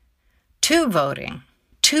democracy to voting,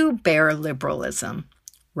 to bare liberalism,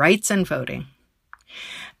 rights and voting,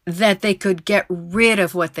 that they could get rid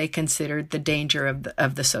of what they considered the danger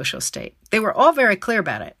of the social state. They were all very clear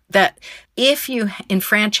about it, that if you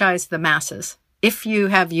enfranchise the masses, if you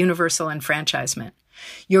have universal enfranchisement,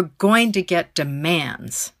 you're going to get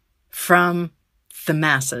demands from the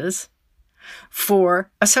masses for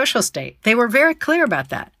a social state. They were very clear about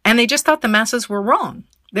that. And they just thought the masses were wrong.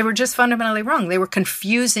 They were just fundamentally wrong. They were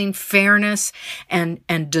confusing fairness and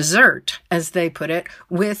desert, as they put it,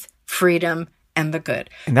 with freedom and the good.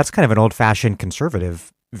 And that's kind of an old-fashioned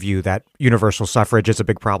conservative view that universal suffrage is a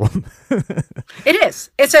big problem. It is.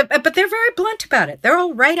 But they're very blunt about it. They're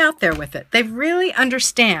all right out there with it. They really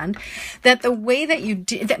understand that the way that you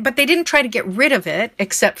did, but they didn't try to get rid of it,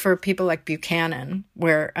 except for people like Buchanan,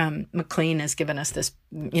 where McLean has given us this,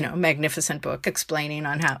 magnificent book explaining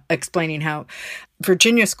how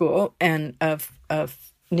Virginia School and of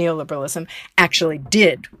neoliberalism actually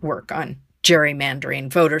did work on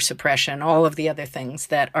gerrymandering, voter suppression, all of the other things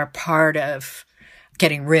that are part of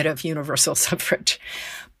getting rid of universal suffrage.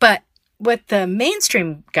 But what the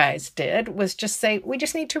mainstream guys did was just say, we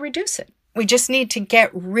just need to reduce it. We just need to get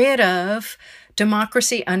rid of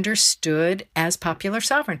democracy understood as popular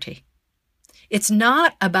sovereignty. It's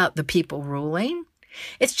not about the people ruling.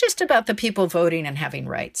 It's just about the people voting and having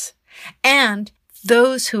rights. And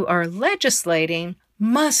those who are legislating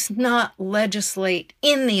must not legislate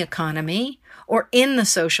in the economy or in the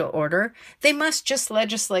social order. They must just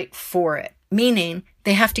legislate for it, meaning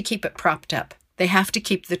they have to keep it propped up. They have to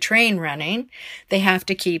keep the train running. They have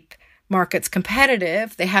to keep markets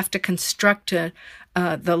competitive. They have to construct the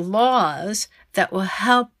laws that will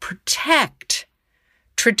help protect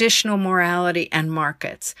traditional morality and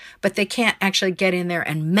markets, but they can't actually get in there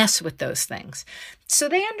and mess with those things. So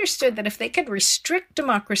they understood that if they could restrict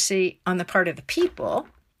democracy on the part of the people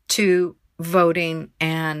to voting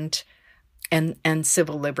and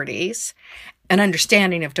civil liberties, an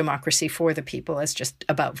understanding of democracy for the people as just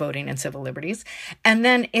about voting and civil liberties, and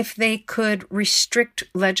then if they could restrict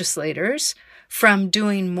legislators from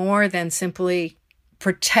doing more than simply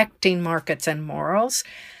protecting markets and morals,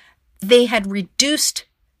 they had reduced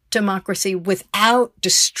democracy without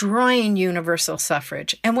destroying universal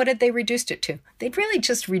suffrage. And what had they reduced it to? They'd really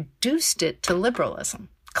just reduced it to liberalism.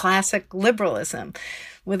 classic liberalism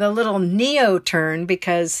with a little neo turn,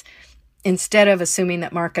 because instead of assuming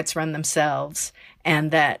that markets run themselves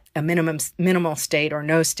and that a minimal state or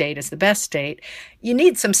no state is the best state, you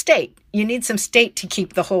need some state. You need some state to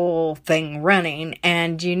keep the whole thing running,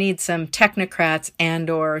 and you need some technocrats and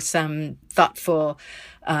or some thoughtful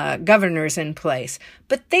governors in place.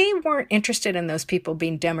 But they weren't interested in those people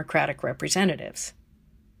being democratic representatives.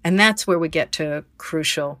 And that's where we get to a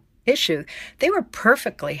crucial issue. They were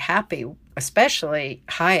perfectly happy, especially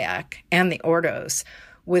Hayek and the Ordos,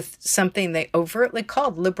 with something they overtly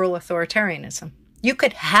called liberal authoritarianism. You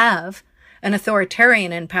could have an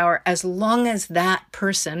authoritarian in power as long as that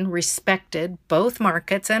person respected both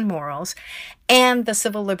markets and morals and the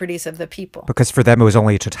civil liberties of the people. Because for them, it was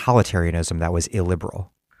only totalitarianism that was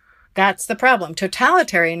illiberal. That's the problem.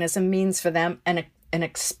 Totalitarianism means for them an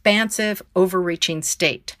expansive, overreaching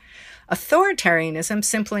state. Authoritarianism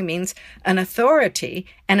simply means an authority,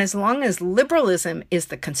 and as long as liberalism is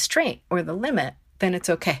the constraint or the limit, then it's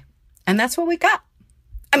okay. And that's what we got.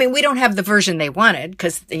 I mean, we don't have the version they wanted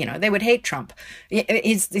because, they would hate Trump.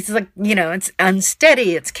 He's like, it's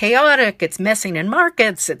unsteady, it's chaotic, it's messing in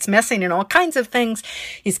markets, it's messing in all kinds of things.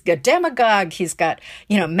 He's a demagogue. He's got,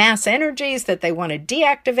 mass energies that they wanted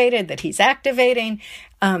deactivated, that he's activating.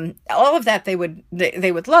 All of that they would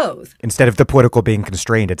loathe. Instead of the political being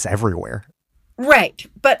constrained, it's everywhere. Right.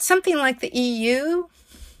 But something like the EU,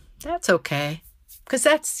 that's okay. Because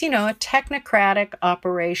that's, a technocratic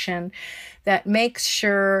operation that makes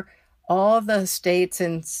sure all the states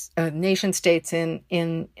and nation states in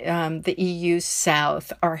the EU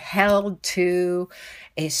South are held to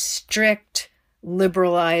a strict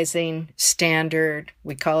liberalizing standard.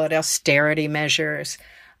 We call it austerity measures,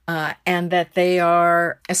 and that they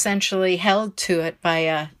are essentially held to it by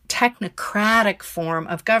a technocratic form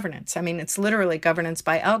of governance. I mean, it's literally governance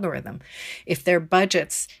by algorithm. If their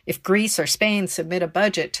budgets, if Greece or Spain submit a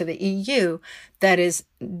budget to the EU that is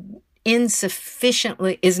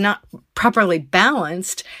not properly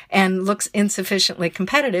balanced and looks insufficiently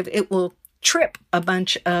competitive, it will trip a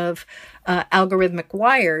bunch of algorithmic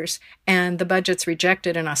wires, and the budget's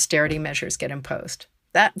rejected and austerity measures get imposed.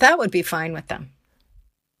 That would be fine with them.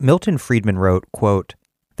 Milton Friedman wrote, quote,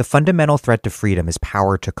 "The fundamental threat to freedom is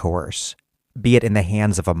power to coerce, be it in the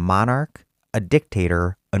hands of a monarch, a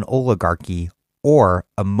dictator, an oligarchy, or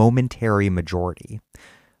a momentary majority."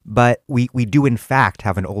 But we do, in fact,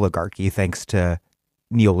 have an oligarchy thanks to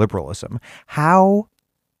neoliberalism. How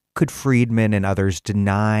could Friedman and others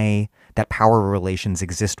deny that power relations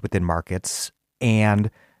exist within markets and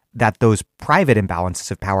that those private imbalances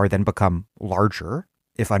of power then become larger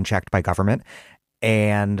if unchecked by government,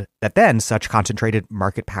 and that then such concentrated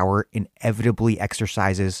market power inevitably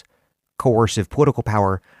exercises coercive political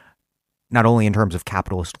power, not only in terms of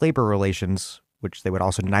capitalist labor relations, which they would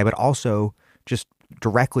also deny, but also just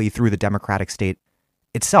directly through the democratic state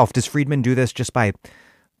itself? Does Friedman do this just by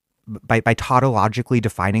tautologically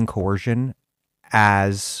defining coercion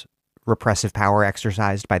as repressive power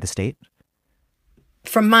exercised by the state?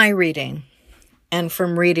 From my reading, and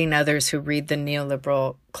from reading others who read the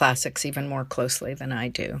neoliberal classics even more closely than I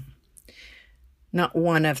do, not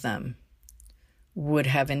one of them would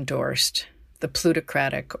have endorsed the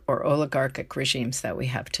plutocratic or oligarchic regimes that we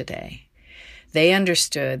have today. They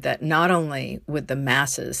understood that not only would the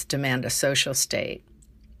masses demand a social state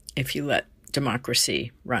if you let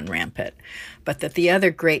democracy run rampant, but that the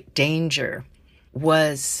other great danger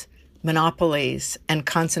was monopolies and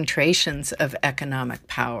concentrations of economic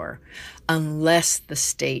power unless the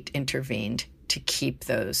state intervened to keep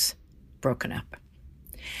those broken up.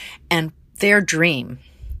 And their dream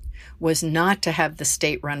was not to have the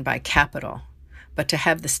state run by capital, but to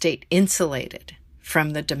have the state insulated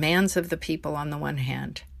from the demands of the people on the one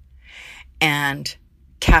hand and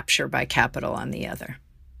capture by capital on the other.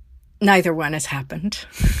 Neither one has happened.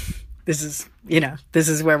 This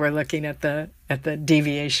is where we're looking at the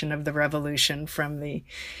deviation of the revolution from the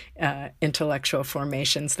intellectual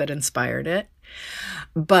formations that inspired it.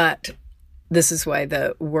 But this is why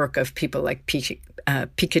the work of people like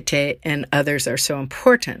Piketty and others are so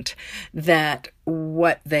important, that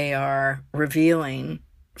what they are revealing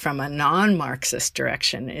from a non-Marxist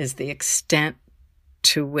direction is the extent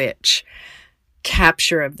to which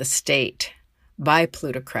capture of the state by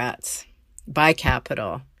plutocrats, by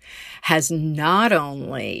capital, has not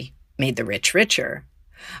only made the rich richer,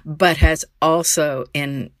 but has also,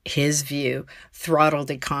 in his view, throttled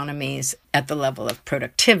economies at the level of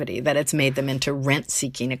productivity, that it's made them into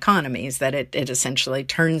rent-seeking economies, that it essentially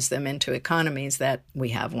turns them into economies that we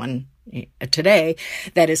have one today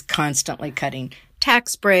that is constantly cutting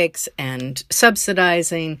tax breaks and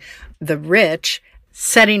subsidizing the rich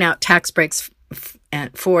setting out tax breaks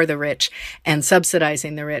for the rich and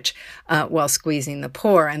subsidizing the rich while squeezing the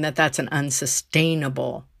poor, and that's an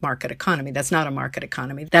unsustainable market economy. That's not a market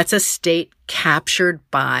economy. That's a state captured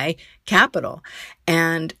by capital.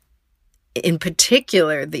 And in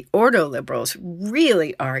particular, the Ordo liberals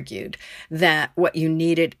really argued that what you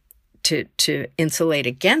needed to insulate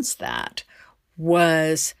against that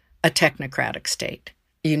was a technocratic state.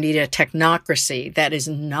 You need a technocracy that is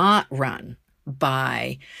not run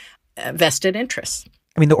by vested interests.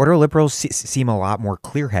 I mean, the Ordo liberals seem a lot more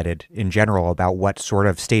clear-headed in general about what sort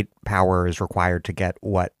of state power is required to get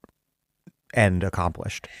what end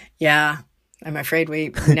accomplished. Yeah. I'm afraid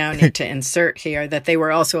we now need to insert here that they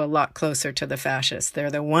were also a lot closer to the fascists.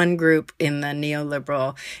 They're the one group in the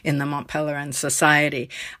neoliberal, in the Mont Pelerin society,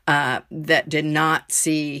 that did not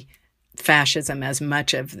see fascism as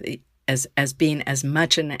much of the as being as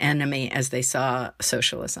much an enemy as they saw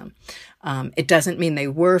socialism. It doesn't mean they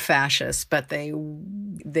were fascists, but they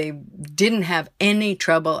didn't have any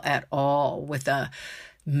trouble at all with a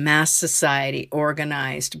mass society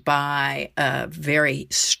organized by a very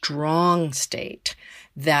strong state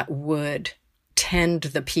that would tend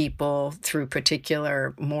the people through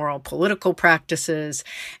particular moral political practices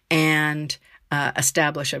and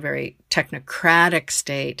establish a very technocratic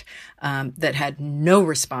state that had no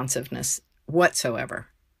responsiveness whatsoever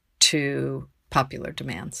to popular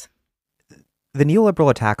demands. The neoliberal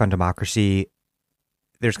attack on democracy,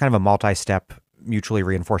 there's kind of a multi-step mutually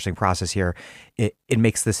reinforcing process here. It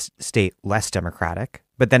makes this state less democratic,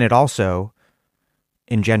 but then it also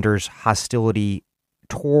engenders hostility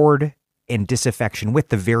toward and disaffection with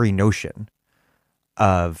the very notion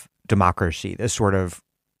of democracy, this sort of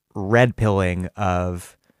red pilling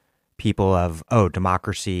of people of, oh,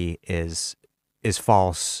 democracy is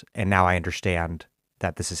false, and now I understand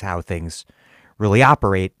that this is how things really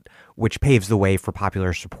operate, which paves the way for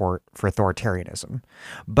popular support for authoritarianism.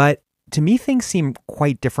 But to me, things seem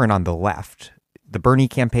quite different on the left. The Bernie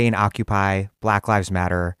campaign, Occupy, Black Lives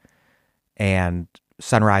Matter, and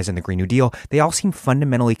Sunrise and the Green New Deal, they all seem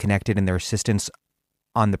fundamentally connected in their insistence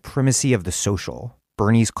on the primacy of the social.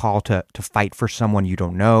 Bernie's call to fight for someone you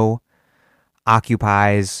don't know,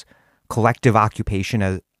 Occupy's collective occupation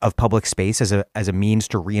of public space as a means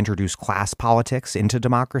to reintroduce class politics into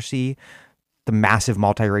democracy, the massive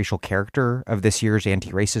multiracial character of this year's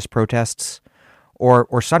anti-racist protests,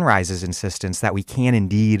 or Sunrise's insistence that we can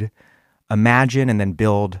indeed imagine and then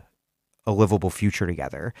build a livable future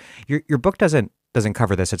together. Your book doesn't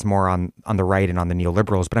cover this. It's more on the right and on the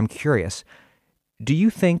neoliberals, but I'm curious, do you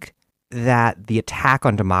think that the attack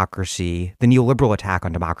on democracy, the neoliberal attack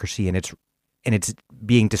on democracy and it's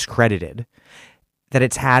being discredited, that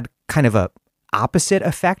it's had kind of a opposite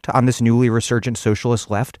effect on this newly resurgent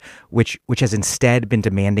socialist left, which has instead been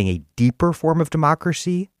demanding a deeper form of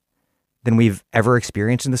democracy than we've ever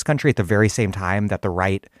experienced in this country at the very same time that the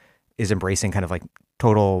right is embracing kind of like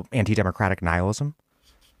total anti-democratic nihilism?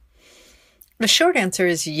 The short answer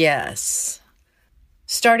is yes.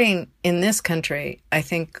 Starting in this country, I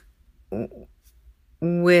think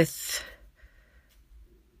with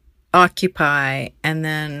Occupy and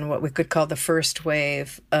then what we could call the first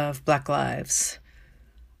wave of Black Lives,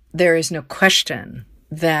 there is no question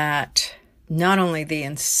that not only the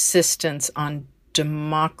insistence on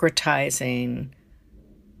democratizing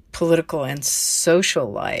political and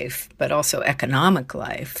social life, but also economic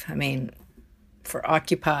life. I mean, for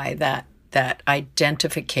Occupy, that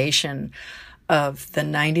identification of the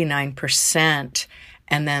 99%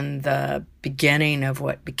 and then the beginning of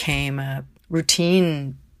what became a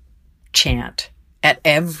routine chant at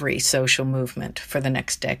every social movement for the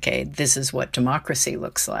next decade. This is what democracy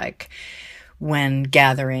looks like. When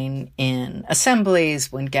gathering in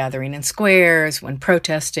assemblies, when gathering in squares, when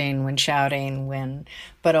protesting, when shouting,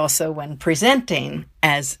 but also when presenting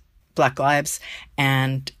as Black Lives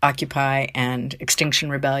and Occupy and Extinction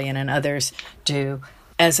Rebellion and others do,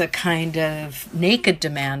 as a kind of naked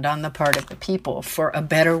demand on the part of the people for a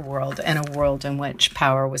better world and a world in which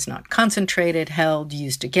power was not concentrated, held,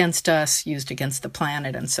 used against us, used against the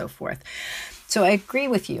planet, and so forth. So I agree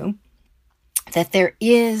with you that there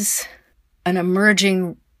is an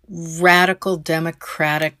emerging radical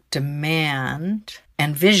democratic demand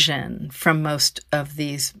and vision from most of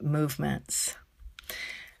these movements.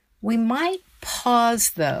 We might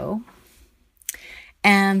pause, though,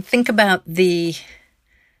 and think about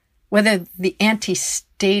whether the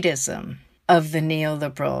anti-statism of the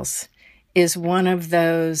neoliberals is one of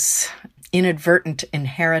those inadvertent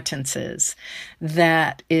inheritances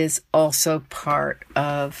that is also part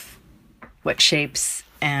of what shapes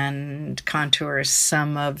and contours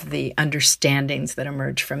some of the understandings that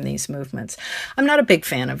emerge from these movements. I'm not a big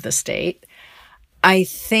fan of the state. I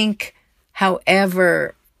think,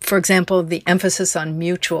 however, for example, the emphasis on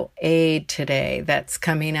mutual aid today that's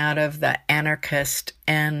coming out of the anarchist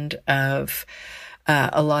end of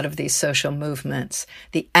a lot of these social movements,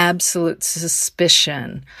 the absolute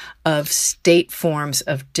suspicion of state forms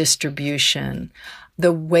of distribution,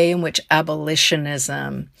 the way in which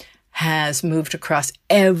abolitionism has moved across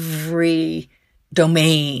every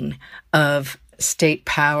domain of state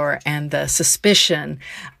power, and the suspicion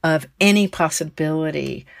of any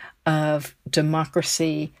possibility of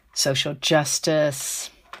democracy, social justice,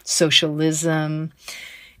 socialism,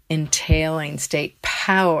 entailing state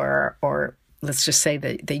power, or let's just say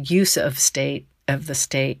the use of the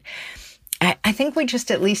state. I think we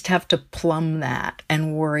just at least have to plumb that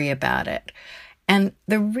and worry about it. And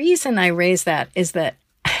the reason I raise that is that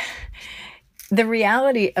the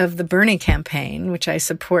reality of the Bernie campaign, which I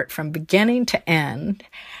support from beginning to end,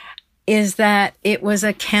 is that it was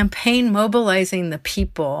a campaign mobilizing the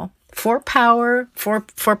people for power, for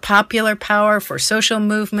popular power, for social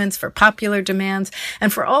movements, for popular demands,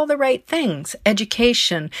 and for all the right things: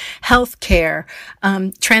 education, healthcare,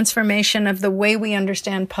 transformation of the way we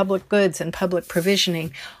understand public goods and public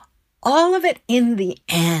provisioning. All of it in the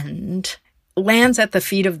end lands at the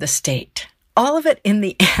feet of the state. All of it in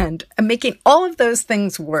the end, making all of those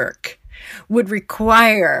things work, would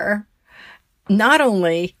require not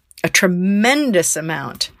only a tremendous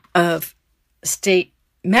amount of state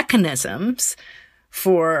mechanisms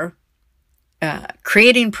for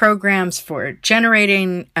creating programs, for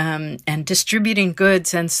generating and distributing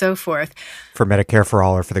goods and so forth. For Medicare for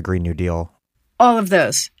All or for the Green New Deal. All of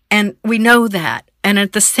those. And we know that. And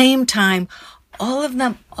at the same time, all of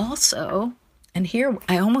them also, and here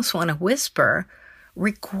I almost want to whisper,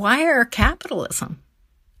 require capitalism.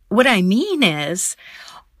 What I mean is,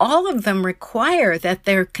 all of them require that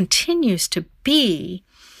there continues to be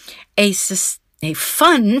a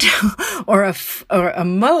fund or a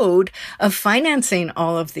mode of financing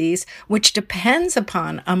all of these, which depends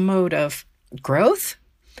upon a mode of growth.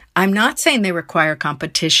 I'm not saying they require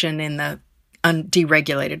competition in the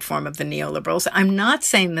deregulated form of the neoliberals. I'm not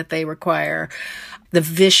saying that they require the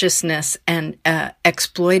viciousness and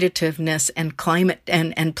exploitativeness and climate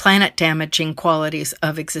and planet damaging qualities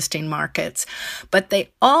of existing markets. But they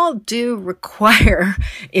all do require,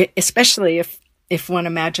 especially if one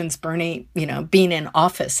imagines Bernie, being in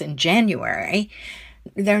office in January,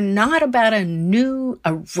 they're not about a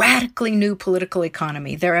radically new political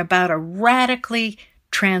economy. They're about a radically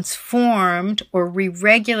transformed or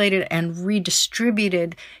re-regulated and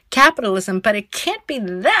redistributed capitalism, but it can't be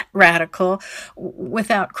that radical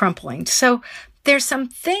without crumpling. So there's some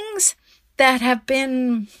things that have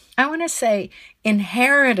been, I want to say,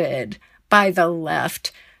 inherited by the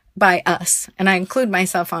left, by us, and I include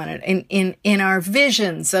myself on it, in our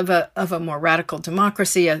visions of a more radical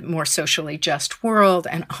democracy, a more socially just world,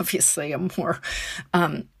 and obviously a more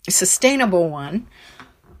sustainable one,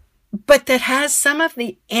 but that has some of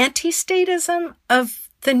the anti-statism of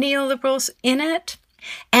the neoliberals in it,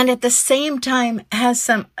 and at the same time has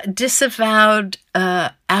some disavowed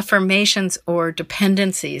affirmations or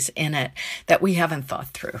dependencies in it that we haven't thought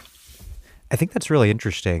through. I think that's really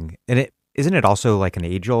interesting. And isn't it also like an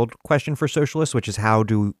age-old question for socialists, which is how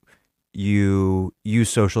do you use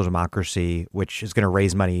social democracy, which is going to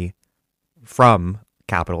raise money from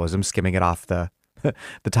capitalism, skimming it off the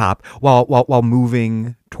top, while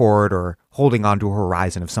moving toward or holding on to a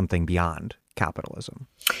horizon of something beyond capitalism?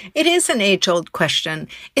 It is an age-old question.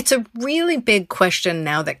 It's a really big question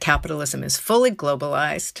now that capitalism is fully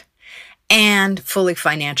globalized and fully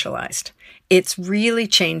financialized. It's really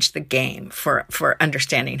changed the game for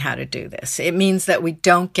understanding how to do this. It means that we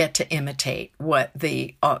don't get to imitate what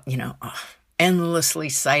the endlessly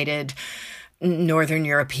cited Northern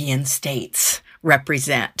European states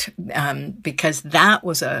represent, because that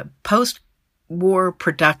was a post-war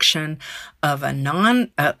production of a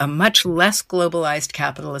much less globalized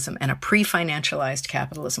capitalism and a pre-financialized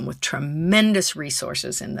capitalism with tremendous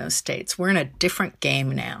resources in those states. We're in a different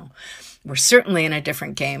game now. We're certainly in a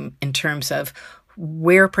different game in terms of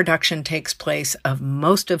where production takes place of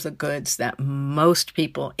most of the goods that most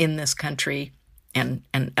people in this country and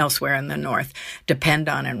elsewhere in the North depend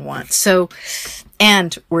on and want. So,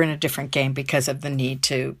 and we're in a different game because of the need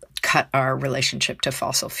to cut our relationship to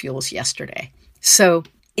fossil fuels yesterday. So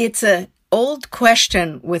it's an old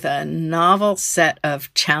question with a novel set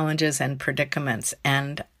of challenges and predicaments.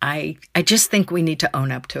 And I just think we need to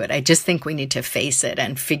own up to it. I just think we need to face it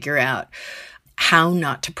and figure out how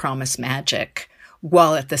not to promise magic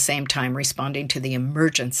while at the same time responding to the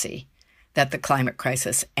emergency that the climate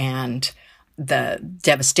crisis and the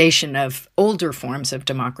devastation of older forms of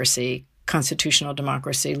democracy, constitutional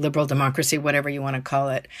democracy, liberal democracy, whatever you want to call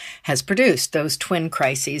it, has produced. Those twin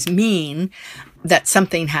crises mean that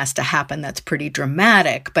something has to happen that's pretty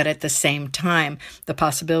dramatic, but at the same time, the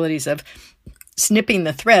possibilities of snipping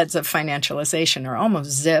the threads of financialization are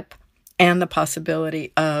almost zip, and the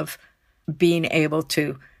possibility of being able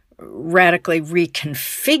to radically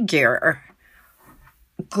reconfigure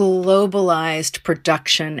globalized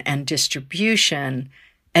production and distribution,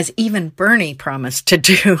 as even Bernie promised to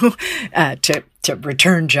do, to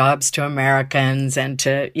return jobs to Americans and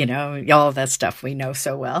to, all of that stuff we know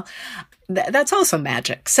so well. That's also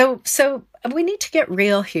magic. So we need to get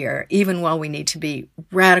real here, even while we need to be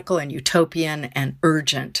radical and utopian and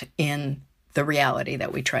urgent in the reality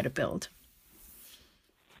that we try to build.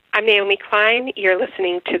 I'm Naomi Klein. You're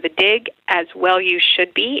listening to The Dig, as well you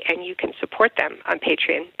should be, and you can support them on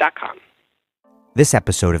patreon.com. This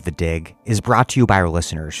episode of The Dig is brought to you by our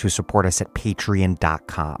listeners who support us at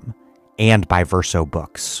patreon.com and by Verso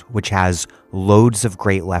Books, which has loads of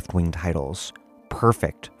great left-wing titles,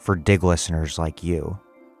 perfect for Dig listeners like you.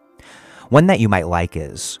 One that you might like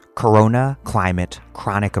is Corona, Climate,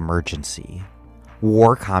 Chronic Emergency,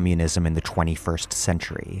 War, Communism in the 21st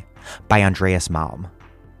Century by Andreas Malm.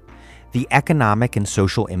 The economic and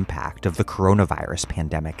social impact of the coronavirus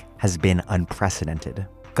pandemic has been unprecedented.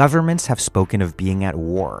 Governments have spoken of being at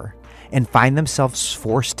war and find themselves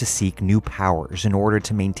forced to seek new powers in order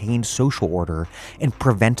to maintain social order and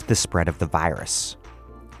prevent the spread of the virus.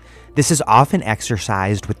 This is often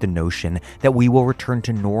exercised with the notion that we will return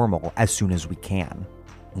to normal as soon as we can.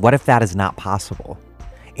 What if that is not possible?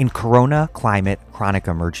 In Corona, Climate, Chronic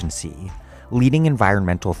Emergency, leading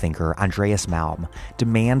environmental thinker Andreas Malm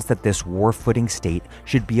demands that this war-footing state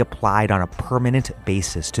should be applied on a permanent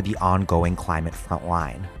basis to the ongoing climate front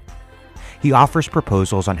line. He offers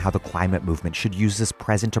proposals on how the climate movement should use this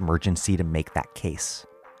present emergency to make that case.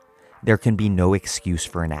 There can be no excuse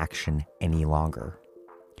for inaction any longer.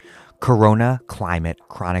 Corona, Climate,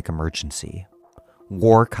 Chronic Emergency,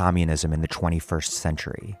 War, Communism in the 21st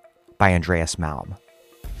Century by Andreas Malm.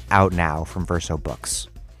 Out now from Verso Books.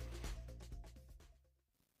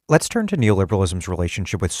 Let's turn to neoliberalism's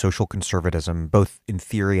relationship with social conservatism, both in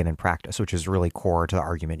theory and in practice, which is really core to the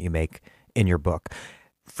argument you make in your book.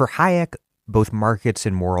 For Hayek, both markets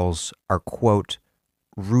and morals are, quote,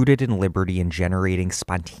 rooted in liberty and generating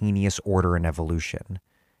spontaneous order and evolution.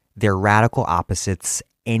 They're radical opposites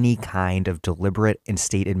any kind of deliberate and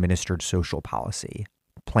state-administered social policy,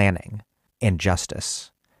 planning, and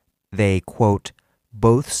justice. They, quote,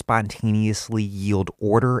 both spontaneously yield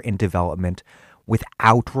order and development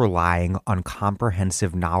without relying on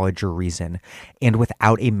comprehensive knowledge or reason, and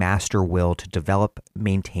without a master will to develop,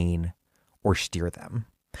 maintain, or steer them.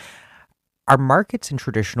 Are markets and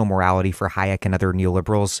traditional morality for Hayek and other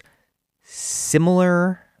neoliberals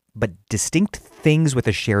similar but distinct things with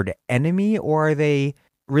a shared enemy, or are they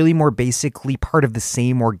really more basically part of the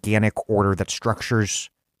same organic order that structures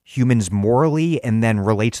humans morally and then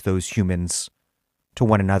relates those humans to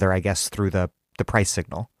one another, I guess, through the price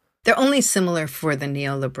signal? They're only similar for the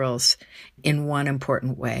neoliberals in one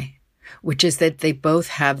important way, which is that they both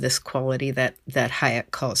have this quality that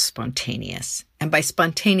Hayek calls spontaneous. And by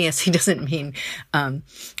spontaneous, he doesn't mean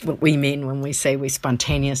what we mean when we say we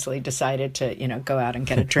spontaneously decided to, go out and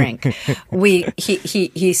get a drink.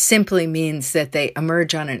 He simply means that they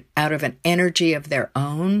emerge out of an energy of their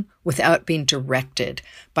own without being directed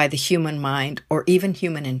by the human mind or even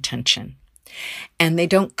human intention. And they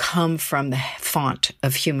don't come from the font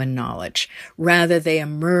of human knowledge. Rather, they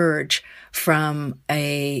emerge from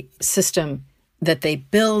a system that they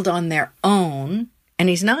build on their own. And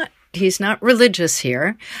he's not religious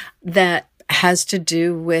here. That has to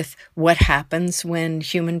do with what happens when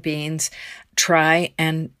human beings try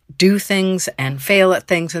and do things and fail at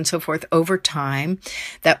things and so forth over time.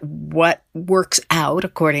 That what works out,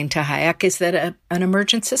 according to Hayek, is that an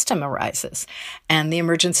emergent system arises. And the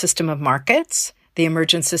emergent system of markets, the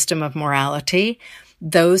emergent system of morality,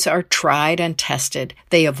 those are tried and tested.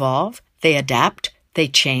 They evolve, they adapt, they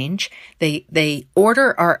change, they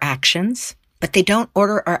order our actions. But they don't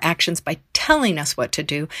order our actions by telling us what to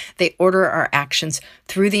do. They order our actions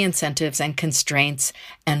through the incentives and constraints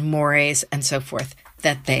and mores and so forth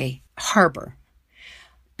that they harbor.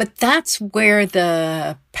 But that's where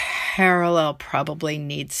the parallel probably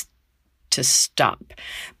needs to stop.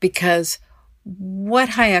 Because what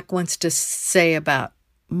Hayek wants to say about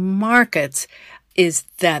markets is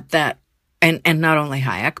that and not only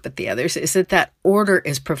Hayek, but the others, is that order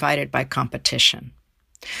is provided by competition.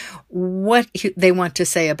 What they want to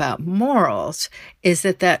say about morals is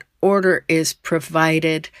that order is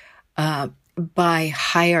provided by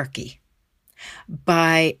hierarchy,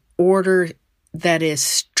 by order that is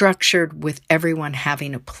structured with everyone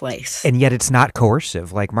having a place. And yet it's not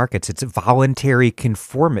coercive like markets. It's voluntary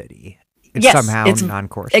conformity. It's somehow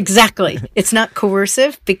non-coercive. Exactly. It's not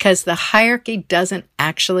coercive because the hierarchy doesn't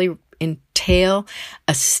actually entail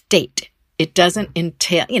a state. It doesn't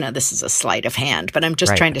entail, this is a sleight of hand, but I'm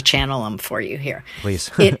just trying to channel them for you here. Please.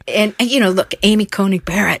 And look, Amy Coney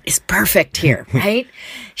Barrett is perfect here, right?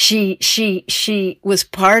 She was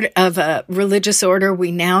part of a religious order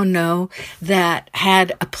we now know that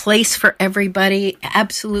had a place for everybody,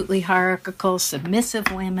 absolutely hierarchical,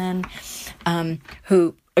 submissive women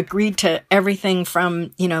who agreed to everything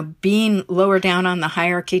from, being lower down on the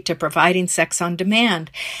hierarchy to providing sex on demand,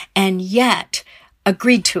 and yet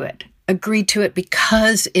agreed to it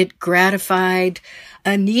because it gratified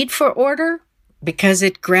a need for order, because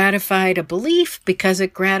it gratified a belief, because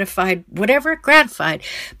it gratified whatever it gratified.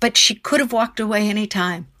 But she could have walked away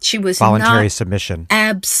anytime. She was voluntary submission.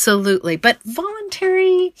 Absolutely. But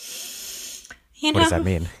voluntary, what does that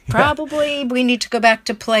mean? Probably we need to go back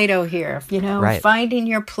to Plato here. Finding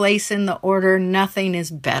your place in the order, nothing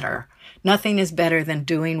is better. Nothing is better than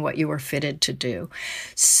doing what you were fitted to do.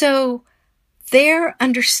 So their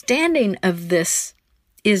understanding of this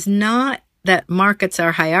is not that markets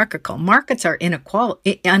are hierarchical. Markets are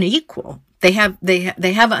unequal. They have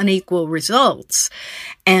unequal results.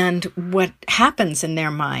 And what happens in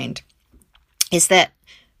their mind is that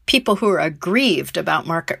people who are aggrieved about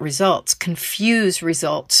market results confuse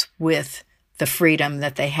results with the freedom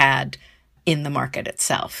that they had in the market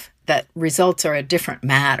itself. That results are a different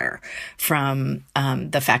matter from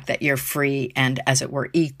the fact that you're free and, as it were,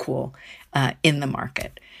 equal in the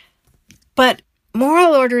market. But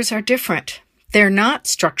moral orders are different. They're not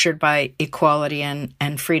structured by equality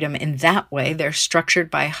and freedom in that way. They're structured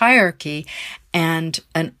by hierarchy and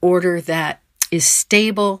an order that is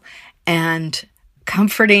stable and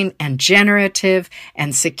comforting and generative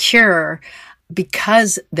and secure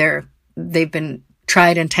because they've been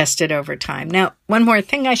tried and tested over time. Now, one more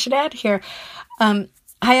thing I should add here.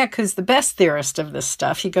 Hayek, who's the best theorist of this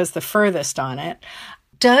stuff, he goes the furthest on it,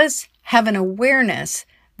 does have an awareness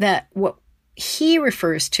that what he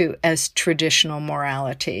refers to as traditional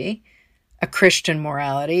morality, a Christian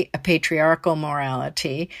morality, a patriarchal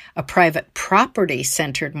morality, a private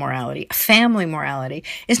property-centered morality, a family morality,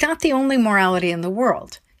 is not the only morality in the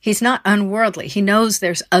world. He's not unworldly. He knows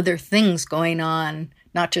there's other things going on,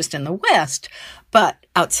 not just in the West, but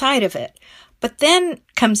outside of it. But then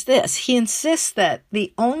comes this. He insists that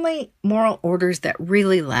the only moral orders that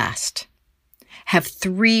really last have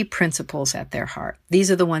three principles at their heart.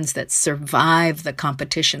 These are the ones that survive the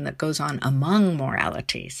competition that goes on among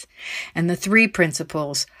moralities. And the three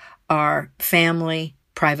principles are family,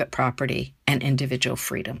 private property, and individual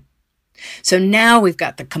freedom. So now we've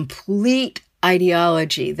got the complete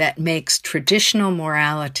ideology that makes traditional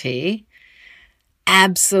morality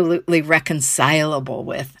absolutely reconcilable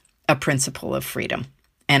with a principle of freedom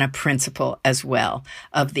and a principle as well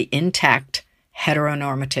of the intact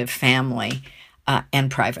heteronormative family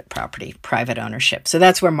and private property, private ownership. So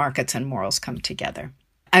that's where markets and morals come together.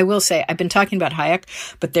 I will say, I've been talking about Hayek,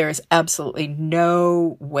 but there is absolutely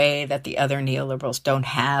no way that the other neoliberals don't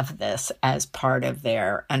have this as part of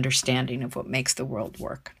their understanding of what makes the world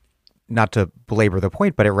work. Not to belabor the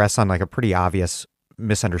point, but it rests on like a pretty obvious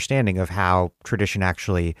misunderstanding of how tradition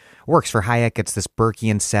actually works. For Hayek, it's this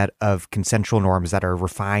Burkean set of consensual norms that are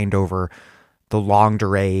refined over the longue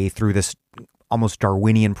durée through this almost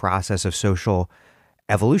Darwinian process of social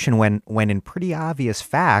evolution, when in pretty obvious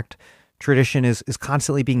fact, tradition is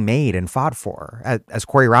constantly being made and fought for. As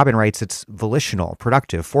Corey Robin writes, it's volitional,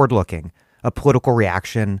 productive, forward-looking, a political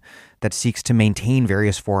reaction that seeks to maintain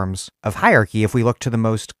various forms of hierarchy. If we look to the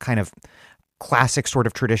most kind of classic sort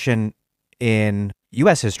of tradition in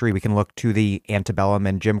U.S. history, we can look to the antebellum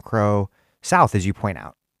and Jim Crow South, as you point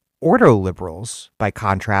out. Ordo-liberals, by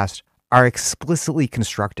contrast, are explicitly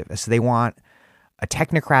constructivists. They want a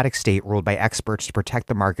technocratic state ruled by experts to protect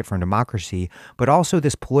the market from democracy, but also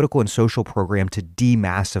this political and social program to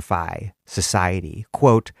demassify society,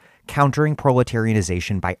 quote, countering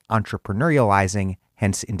proletarianization by entrepreneurializing,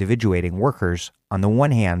 hence individuating workers on the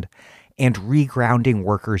one hand, and regrounding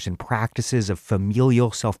workers in practices of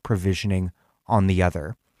familial self-provisioning on the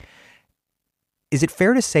other. Is it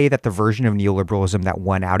fair to say that the version of neoliberalism that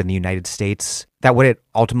won out in the United States, that what it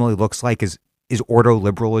ultimately looks like is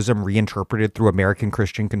ordo-liberalism reinterpreted through American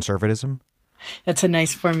Christian conservatism? That's a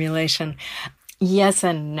nice formulation. Yes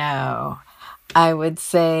and no. I would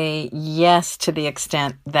say yes, to the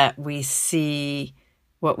extent that we see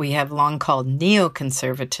what we have long called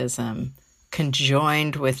neoconservatism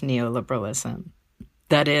conjoined with neoliberalism.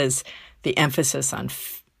 That is, the emphasis on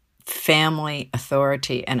family,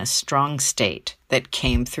 authority, and a strong state that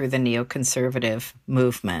came through the neoconservative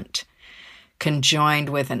movement, conjoined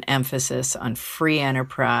with an emphasis on free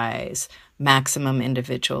enterprise, maximum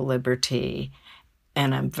individual liberty,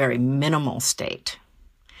 and a very minimal state.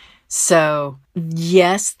 So,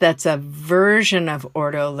 yes, that's a version of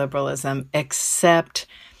ordoliberalism, except,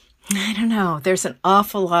 I don't know, there's an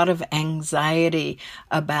awful lot of anxiety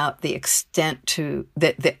about the extent to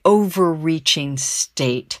the overreaching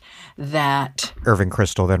state that... Irving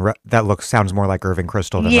Kristol, then that sounds more like Irving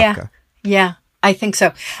Kristol than Ripke. Yeah, I think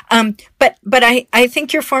so. But I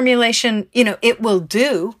think your formulation, it will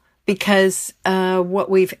do, because what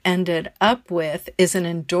we've ended up with is an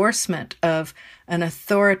endorsement of an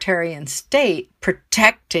authoritarian state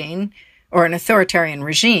protecting, or an authoritarian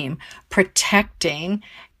regime protecting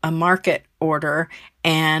a market order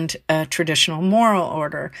and a traditional moral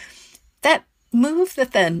order. That move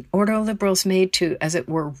that the ordoliberals made to, as it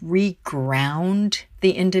were, reground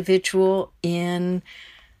the individual in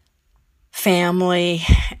family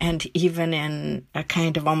and even in a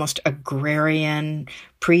kind of almost agrarian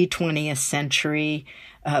pre-20th century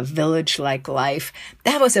village-like life,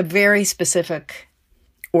 that was a very specific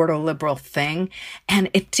ordoliberal thing. And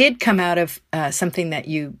it did come out of something that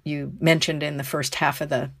you mentioned in the first half of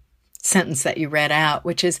the sentence that you read out,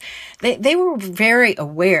 which is they were very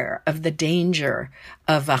aware of the danger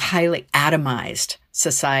of a highly atomized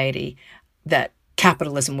society that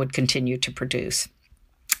capitalism would continue to produce.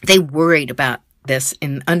 They worried about this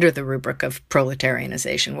under the rubric of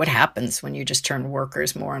proletarianization. What happens when you just turn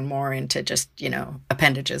workers more and more into just,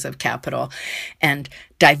 appendages of capital and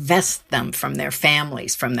divest them from their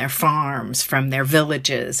families, from their farms, from their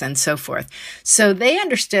villages, and so forth. So they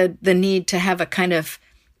understood the need to have a kind of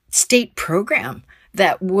state program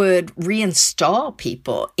that would reinstall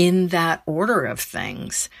people in that order of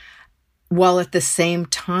things, while at the same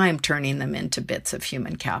time turning them into bits of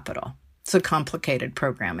human capital. It's a complicated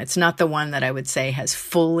program. It's not the one that I would say has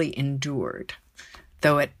fully endured,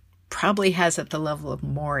 though it probably has at the level of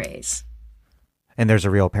mores. And there's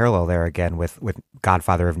a real parallel there again with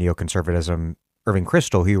godfather of neoconservatism, Irving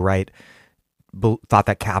Kristol, who thought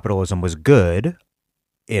that capitalism was good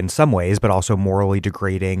in some ways, but also morally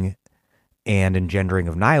degrading and engendering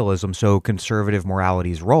of nihilism. So conservative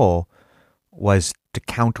morality's role was to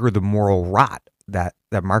counter the moral rot that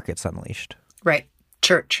markets unleashed. Right.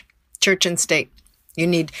 Church and state. You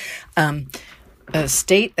need a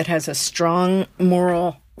state that has a strong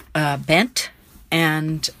moral bent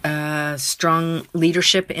and strong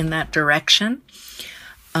leadership in that direction.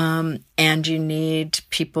 And you need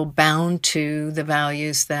people bound to the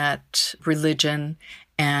values that religion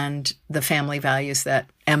and the family values that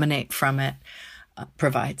emanate from it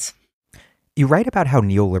provides. You write about how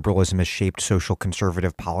neoliberalism has shaped social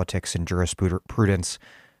conservative politics and jurisprudence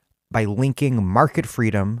by linking market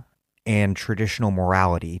freedom and traditional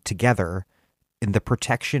morality together in the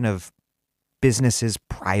protection of businesses'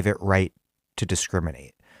 private right to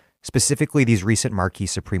discriminate. Specifically, these recent marquee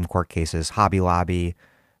Supreme Court cases, Hobby Lobby,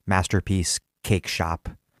 Masterpiece, Cake Shop,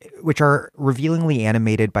 which are revealingly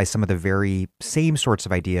animated by some of the very same sorts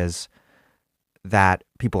of ideas that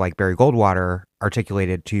people like Barry Goldwater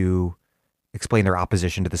articulated to explain their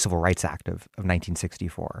opposition to the Civil Rights Act of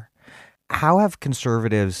 1964. How have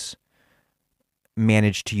conservatives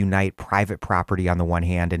managed to unite private property on the one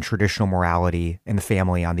hand and traditional morality and the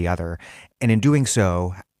family on the other, and in doing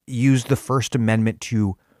so, use the First Amendment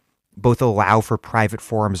to both allow for private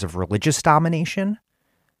forms of religious domination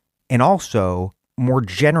and also more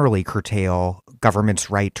generally curtail government's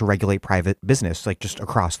right to regulate private business, like just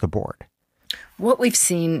across the board? What we've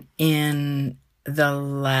seen in the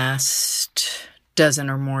last dozen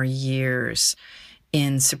or more years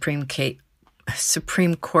in Supreme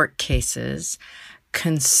Court cases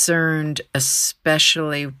concerned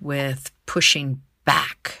especially with pushing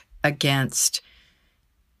back against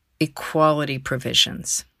equality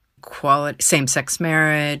provisions, same-sex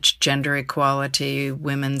marriage, gender equality,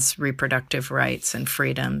 women's reproductive rights and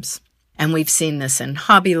freedoms. And we've seen this in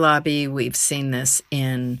Hobby Lobby. We've seen this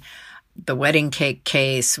in the wedding cake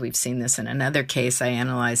case. We've seen this in another case I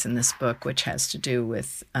analyze in this book, which has to do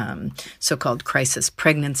with so-called crisis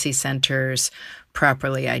pregnancy centers,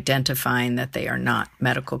 properly identifying that they are not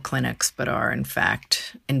medical clinics, but are in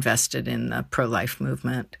fact invested in the pro-life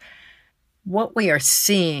movement. What we are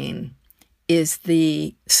seeing is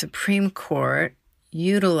the Supreme Court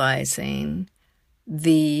utilizing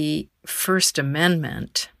the First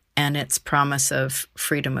Amendment and its promise of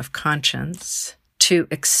freedom of conscience to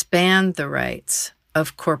expand the rights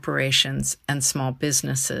of corporations and small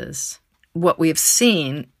businesses. What we have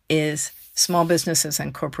seen is small businesses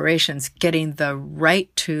and corporations getting the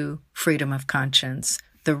right to freedom of conscience,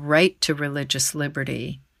 the right to religious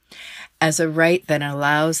liberty, as a right that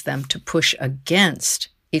allows them to push against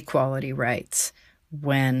equality rights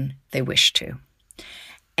when they wish to.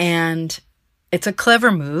 And it's a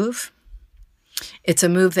clever move. It's a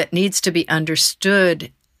move that needs to be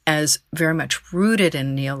understood as very much rooted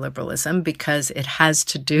in neoliberalism because it has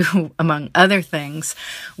to do, among other things,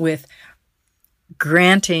 with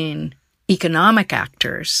granting economic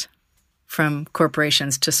actors, from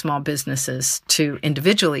corporations to small businesses to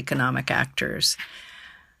individual economic actors,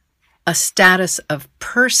 a status of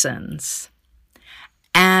persons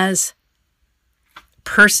as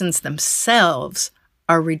persons themselves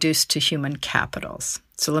are reduced to human capitals.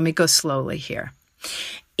 So let me go slowly here.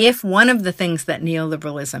 If one of the things that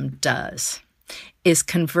neoliberalism does is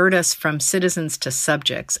convert us from citizens to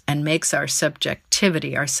subjects and makes our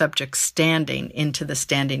subjectivity, our subject standing, into the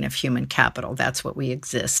standing of human capital, that's what we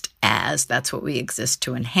exist as, that's what we exist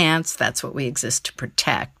to enhance, that's what we exist to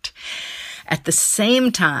protect. At the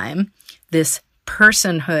same time, this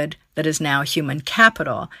personhood that is now human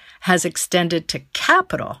capital has extended to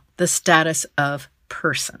capital the status of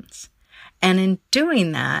persons. And in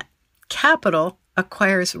doing that, capital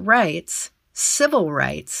acquires rights, civil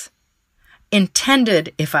rights,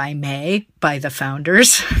 intended, if I may, by the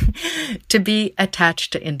founders, to be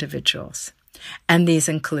attached to individuals. And these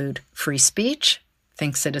include free speech,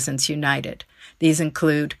 think Citizens United. These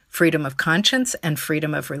include freedom of conscience and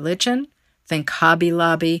freedom of religion, think Hobby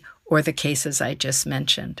Lobby, or the cases I just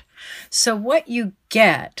mentioned. So what you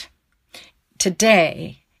get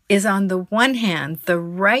today is, on the one hand, the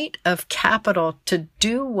right of capital to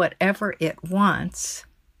do whatever it wants,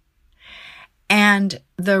 and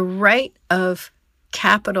the right of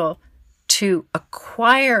capital to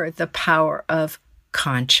acquire the power of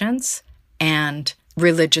conscience and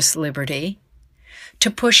religious liberty, to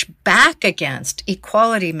push back against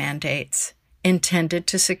equality mandates intended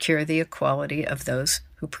to secure the equality of those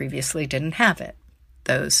who previously didn't have it,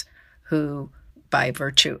 those who, by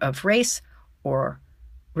virtue of race or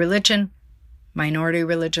religion, minority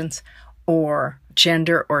religions, or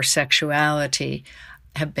gender or sexuality,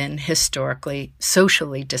 have been historically,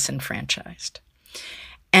 socially disenfranchised.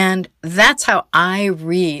 And that's how I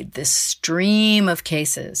read this stream of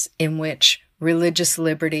cases in which religious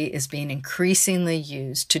liberty is being increasingly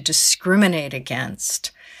used to discriminate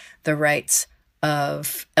against the rights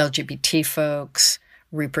of LGBT folks,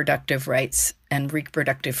 reproductive rights and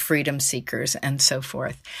reproductive freedom seekers, and so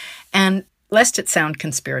forth. And lest it sound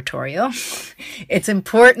conspiratorial, it's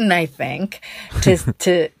important, I think,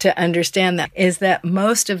 to understand that, is that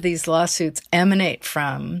most of these lawsuits emanate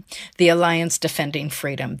from the Alliance Defending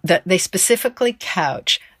Freedom, that they specifically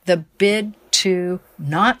couch the bid to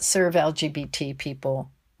not serve LGBT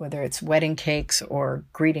people, whether it's wedding cakes or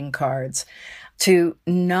greeting cards, to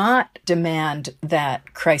not demand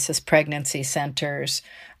that crisis pregnancy centers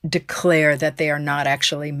declare that they are not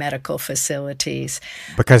actually medical facilities.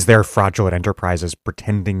 Because they're fraudulent enterprises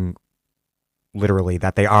pretending literally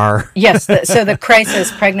that they are. Yes. So the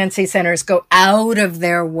crisis pregnancy centers go out of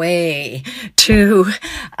their way to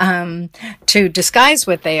disguise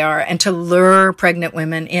what they are and to lure pregnant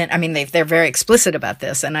women in. I mean, they're very explicit about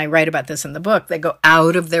this, and I write about this in the book. They go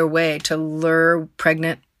out of their way to lure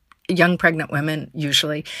young pregnant women,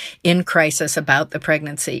 usually in crisis about the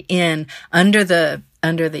pregnancy, in under the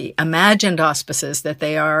imagined auspices that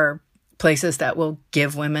they are places that will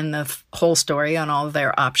give women the whole story on all of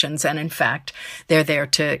their options. And in fact, they're there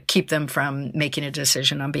to keep them from making a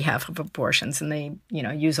decision on behalf of abortions. And they,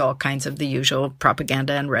 use all kinds of the usual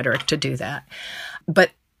propaganda and rhetoric to do that.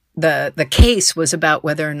 But the case was about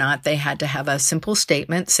whether or not they had to have a simple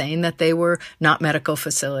statement saying that they were not medical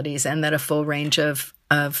facilities and that a full range of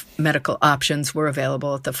medical options were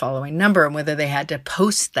available at the following number, and whether they had to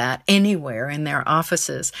post that anywhere in their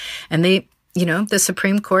offices. And the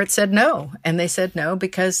Supreme Court said no. And they said no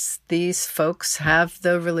because these folks have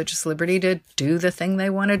the religious liberty to do the thing they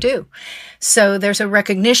want to do. So there's a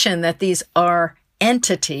recognition that these are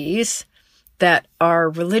entities that are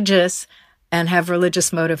religious and have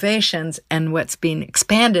religious motivations, and what's being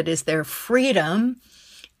expanded is their freedom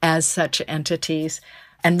as such entities.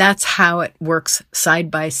 And that's how it works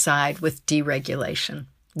side by side with deregulation.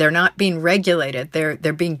 They're not being regulated. They're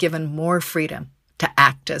being given more freedom to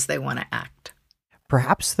act as they want to act.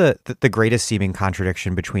 Perhaps the greatest seeming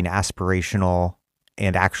contradiction between aspirational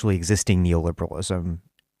and actually existing neoliberalism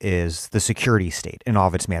is the security state in all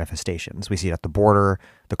of its manifestations. We see it at the border,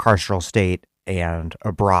 the carceral state, and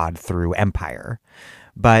abroad through empire.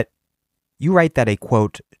 But you write that a,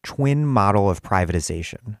 quote, twin model of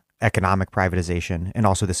privatization, economic privatization, and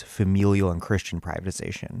also this familial and Christian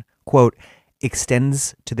privatization, quote,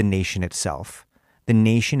 extends to the nation itself. The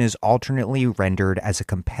nation is alternately rendered as a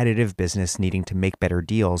competitive business needing to make better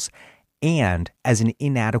deals and as an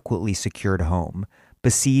inadequately secured home,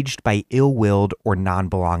 besieged by ill-willed or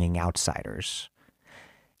non-belonging outsiders.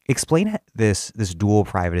 Explain this dual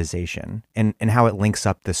privatization and how it links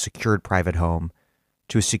up the secured private home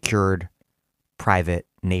to a secured private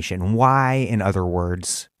nation. Why, in other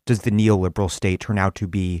words, does the neoliberal state turn out to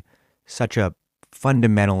be such a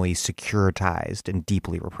fundamentally securitized and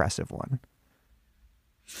deeply repressive one?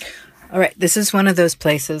 All right. This is one of those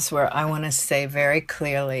places where I want to say very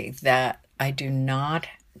clearly that I do not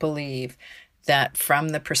believe that from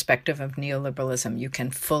the perspective of neoliberalism, you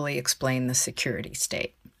can fully explain the security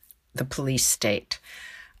state, the police state,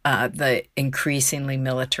 the increasingly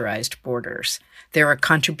militarized borders. There are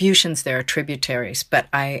contributions, there are tributaries, but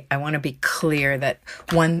I want to be clear that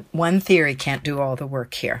one theory can't do all the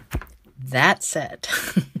work here. That said,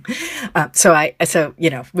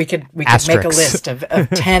 we could make a list of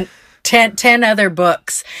 10 other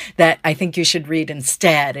books that I think you should read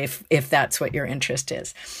instead if that's what your interest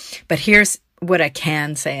is. But here's what I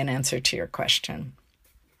can say in answer to your question.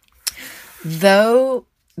 Though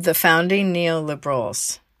the founding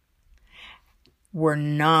neoliberals were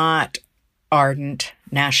not ardent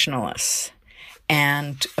nationalists,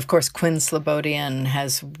 and of course Quinn Slobodian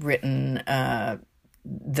has written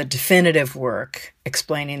the definitive work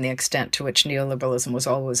explaining the extent to which neoliberalism was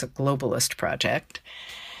always a globalist project,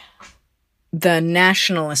 the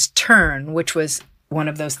nationalist turn, which was one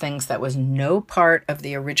of those things that was no part of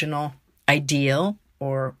the original ideal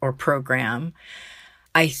or program,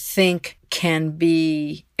 I think can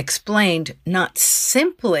be explained not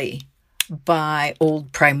simply by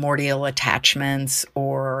old primordial attachments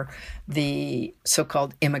or the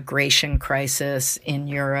so-called immigration crisis in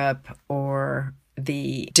Europe or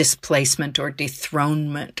the displacement or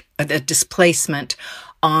dethronement, the displacement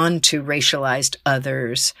onto racialized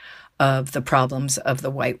others of the problems of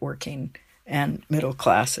the white working and middle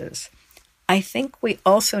classes. I think we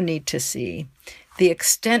also need to see the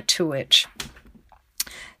extent to which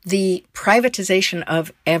the privatization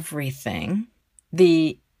of everything,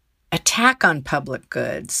 the attack on public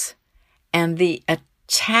goods, and the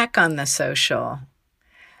attack on the social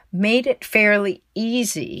made it fairly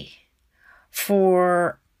easy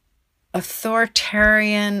for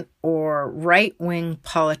authoritarian or right-wing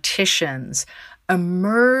politicians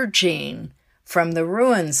emerging from the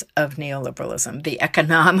ruins of neoliberalism, the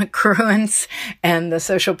economic ruins and the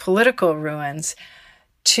social political ruins,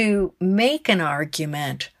 to make an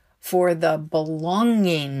argument for the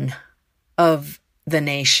belonging of the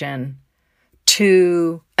nation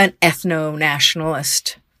to an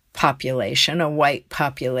ethno-nationalist population, a white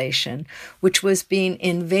population, which was being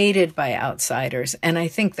invaded by outsiders. And I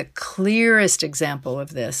think the clearest example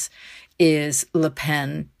of this is Le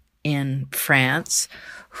Pen in France,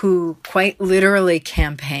 who quite literally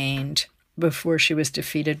campaigned before she was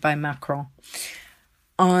defeated by Macron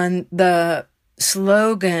on the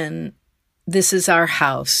slogan, "This is our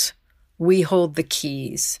house. We hold the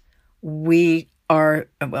keys. We are,"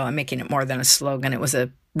 well, I'm making it more than a slogan. It was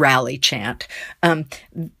a rally chant.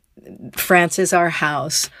 France is our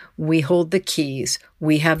house. We hold the keys.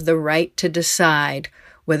 We have the right to decide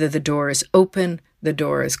whether the door is open, the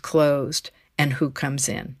door is closed, and who comes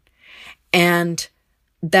in. And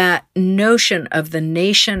that notion of the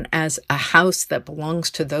nation as a house that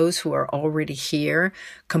belongs to those who are already here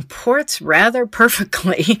comports rather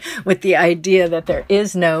perfectly with the idea that there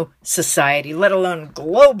is no society, let alone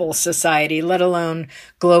global society, let alone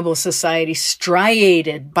global society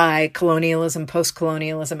striated by colonialism,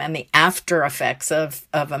 post-colonialism, and the after effects of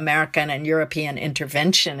American and European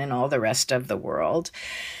intervention in all the rest of the world.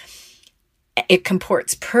 It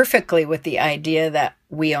comports perfectly with the idea that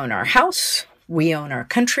we own our house, we own our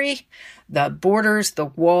country. The borders, the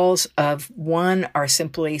walls of one are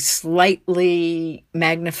simply slightly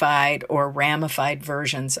magnified or ramified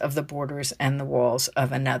versions of the borders and the walls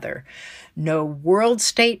of another. No world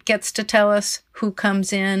state gets to tell us who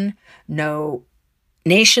comes in. No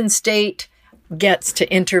nation state gets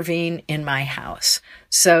to intervene in my house.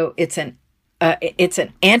 So it's an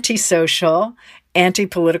antisocial,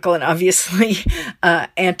 anti-political, and obviously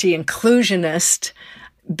anti-inclusionist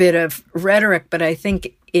bit of rhetoric, but I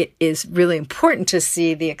think it is really important to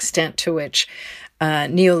see the extent to which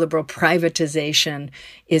neoliberal privatization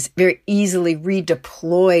is very easily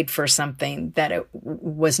redeployed for something that it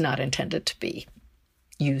was not intended to be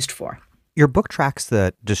used for. Your book tracks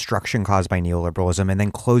the destruction caused by neoliberalism and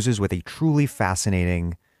then closes with a truly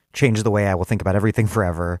fascinating, change the way I will think about everything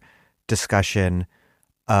forever, discussion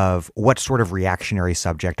of what sort of reactionary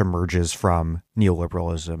subject emerges from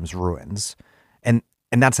neoliberalism's ruins. And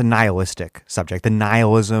that's a nihilistic subject, the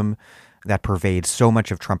nihilism that pervades so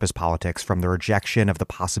much of Trumpist politics, from the rejection of the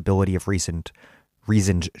possibility of reasoned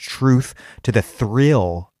truth to the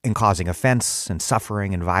thrill in causing offense and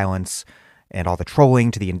suffering and violence, and all the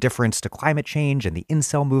trolling, to the indifference to climate change and the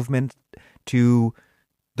incel movement, to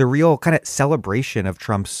the real kind of celebration of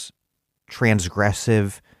Trump's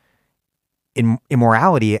transgressive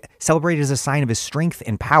immorality, celebrated as a sign of his strength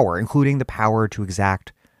and power, including the power to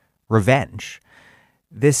exact revenge.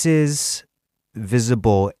 This is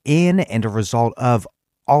visible in and a result of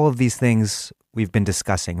all of these things we've been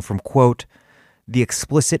discussing, from, quote, the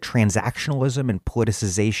explicit transactionalism and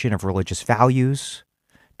politicization of religious values,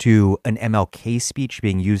 to an MLK speech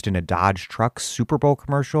being used in a Dodge truck Super Bowl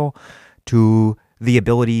commercial, to the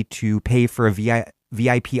ability to pay for a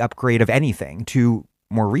VIP upgrade of anything, to,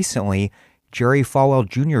 more recently, Jerry Falwell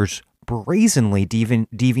Jr.'s brazenly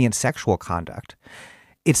deviant sexual conduct.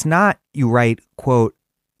 It's not, you write, quote,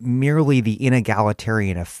 merely the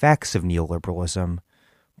inegalitarian effects of neoliberalism,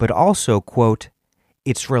 but also, quote,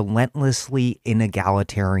 its relentlessly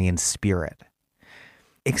inegalitarian spirit.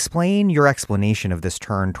 Explain your explanation of this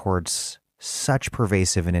turn towards such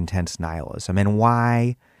pervasive and intense nihilism, and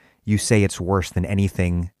why you say it's worse than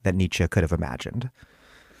anything that Nietzsche could have imagined.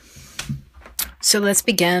 So let's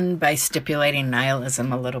begin by stipulating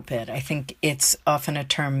nihilism a little bit. I think it's often a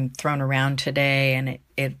term thrown around today, and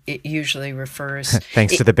it usually refers...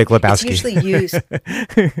 Thanks to the Big Lebowski. It's usually used...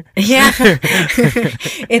 Yeah,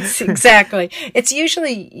 It's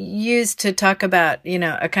usually used to talk about,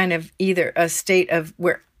 a kind of either a state of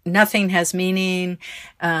where nothing has meaning,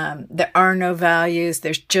 there are no values,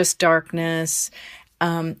 there's just darkness,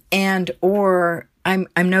 and or... I'm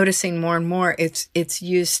noticing more and more it's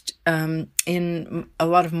used in a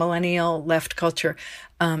lot of millennial left culture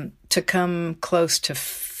to come close to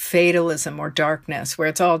fatalism or darkness, where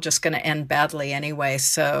it's all just going to end badly anyway,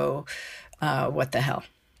 so what the hell.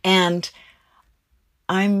 And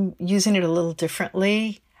I'm using it a little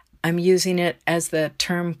differently. I'm using it as the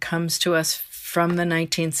term comes to us from the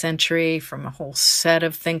 19th century, from a whole set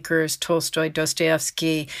of thinkers, Tolstoy,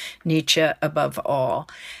 Dostoevsky, Nietzsche above all.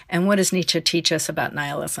 And what does Nietzsche teach us about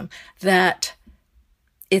nihilism? That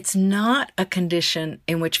it's not a condition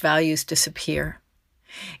in which values disappear.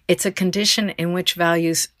 It's a condition in which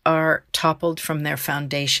values are toppled from their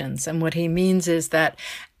foundations. And what he means is that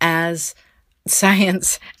as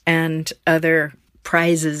science and other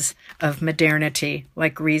prizes of modernity,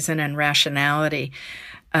 like reason and rationality,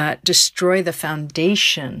 destroy the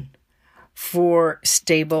foundation for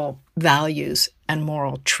stable values and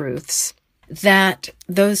moral truths, that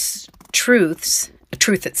those truths,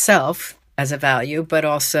 truth itself as a value, but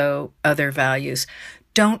also other values,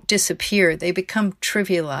 don't disappear. They become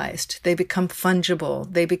trivialized. They become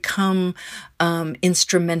fungible. They become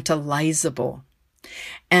instrumentalizable.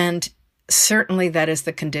 And certainly that is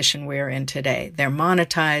the condition we're in today. They're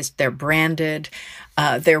monetized, they're branded,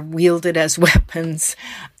 they're wielded as weapons.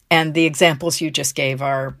 And the examples you just gave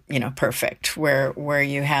are, perfect, where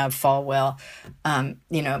you have Falwell,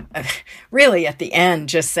 really at the end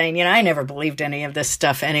just saying, I never believed any of this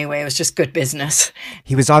stuff anyway. It was just good business.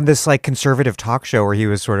 He was on this conservative talk show where he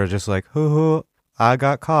was sort of just like, hoo, I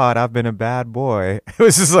got caught. I've been a bad boy. It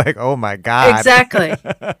was just like, oh my God. Exactly.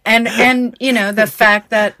 And the fact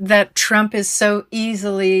that Trump is so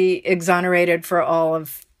easily exonerated for all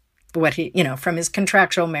of what he, from his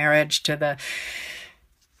contractual marriage to the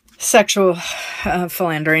sexual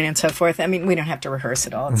philandering and so forth. I mean, we don't have to rehearse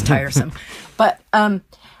it all. It's tiresome. But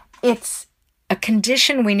it's a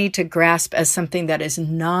condition we need to grasp as something that is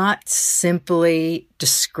not simply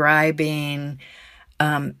describing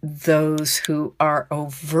those who are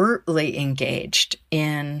overtly engaged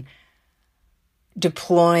in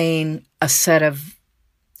deploying a set of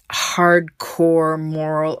hardcore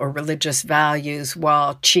moral or religious values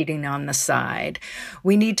while cheating on the side.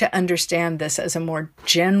 We need to understand this as a more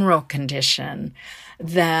general condition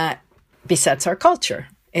that besets our culture.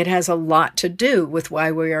 It has a lot to do with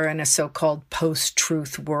why we are in a so-called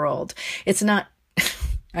post-truth world. It's not...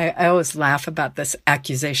 I always laugh about this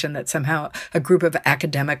accusation that somehow a group of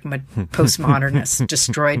academic postmodernists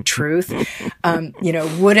destroyed truth.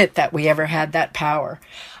 Would it that we ever had that power?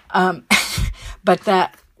 But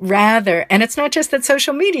that rather, and it's not just that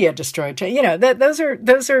social media destroyed, those are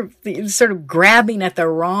the sort of grabbing at the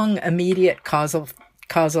wrong immediate causal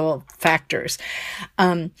factors.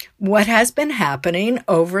 What has been happening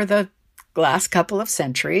over the last couple of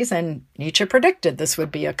centuries, and Nietzsche predicted this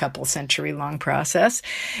would be a couple century long process,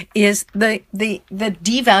 is the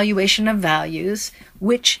devaluation of values,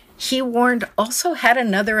 which he warned also had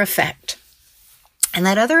another effect. And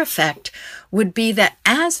that other effect would be that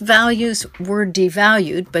as values were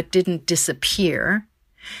devalued but didn't disappear,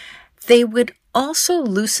 they would also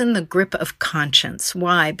loosen the grip of conscience.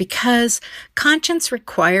 Why? Because conscience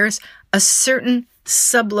requires a certain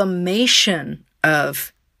sublimation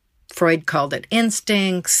of, Freud called it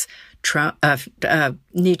instincts,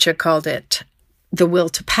 Nietzsche called it the will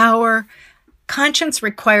to power. Conscience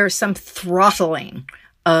requires some throttling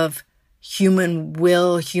of human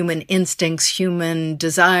will, human instincts, human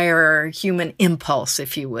desire, human impulse,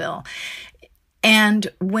 if you will. And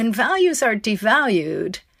when values are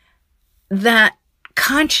devalued, that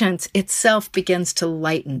conscience itself begins to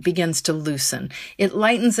lighten, begins to loosen. It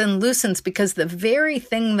lightens and loosens because the very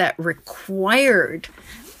thing that required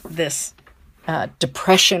this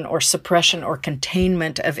depression or suppression or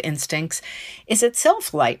containment of instincts is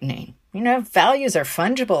itself lightening. If values are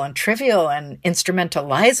fungible and trivial and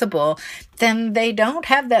instrumentalizable, then they don't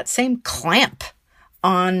have that same clamp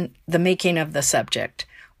on the making of the subject.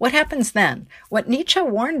 What happens then? What Nietzsche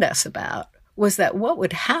warned us about was that what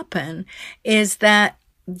would happen is that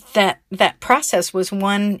process was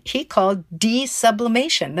one he called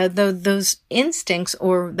desublimation. Those instincts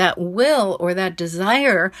or that will or that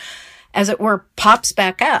desire, as it were, pops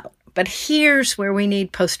back out. But here's where we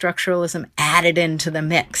need post-structuralism added into the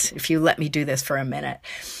mix, if you let me do this for a minute.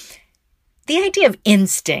 The idea of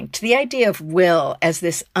instinct, the idea of will as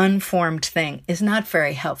this unformed thing is not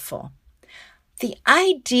very helpful. The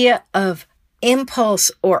idea of impulse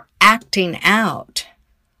or acting out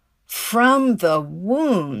from the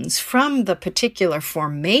wounds, from the particular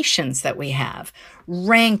formations that we have,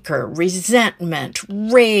 rancor, resentment,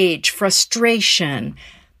 rage, frustration,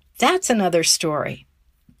 that's another story.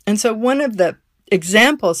 And so one of the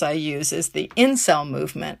examples I use is the incel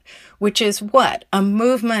movement, which is what? A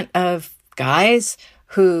movement of guys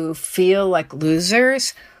who feel like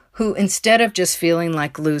losers, who instead of just feeling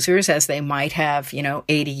like losers as they might have,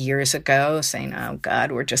 80 years ago, saying, oh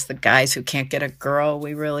God, we're just the guys who can't get a girl.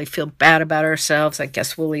 We really feel bad about ourselves. I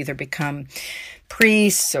guess we'll either become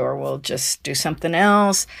priests or we'll just do something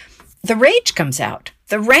else. The rage comes out.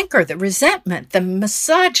 The rancor, the resentment, the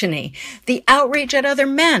misogyny, the outrage at other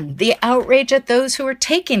men, the outrage at those who are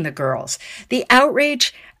taking the girls, the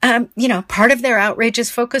outrage, part of their outrage is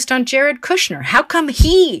focused on Jared Kushner. How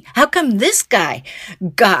come this guy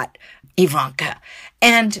got Ivanka?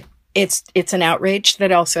 And it's an outrage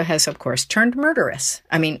that also has, of course, turned murderous.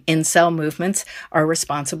 I mean, incel movements are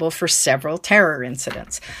responsible for several terror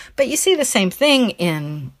incidents. But you see the same thing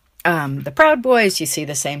in the Proud Boys, you see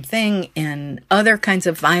the same thing in other kinds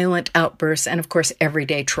of violent outbursts, and of course,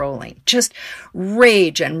 everyday trolling. Just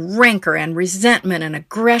rage and rancor and resentment and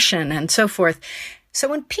aggression and so forth. So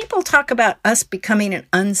when people talk about us becoming an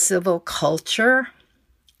uncivil culture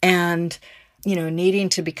and, needing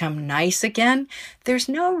to become nice again, there's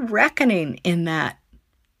no reckoning in that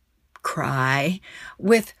cry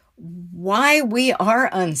with why we are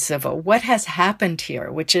uncivil, what has happened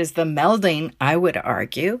here, which is the melding, I would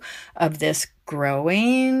argue, of this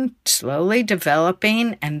growing, slowly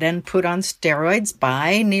developing, and then put on steroids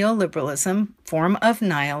by neoliberalism form of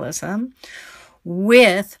nihilism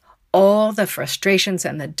with all the frustrations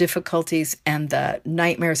and the difficulties and the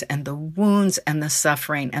nightmares and the wounds and the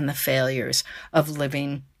suffering and the failures of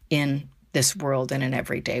living in this world in an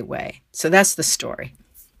everyday way. So that's the story.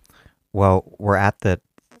 Well, we're at the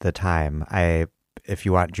time. If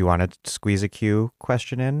you want, do you want to squeeze a Q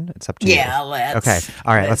question in? It's up to you. Yeah, let's. Okay.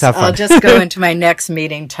 All right. Let's have fun. I'll just go into my next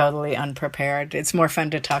meeting totally unprepared. It's more fun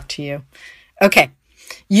to talk to you. Okay.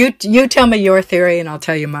 You tell me your theory and I'll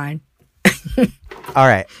tell you mine. All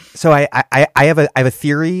right. So I have a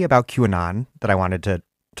theory about QAnon that I wanted to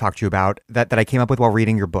talk to you about that I came up with while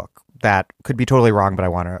reading your book that could be totally wrong, but I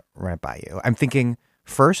want to run it by you. I'm thinking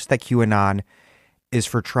first that QAnon is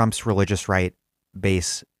for Trump's religious right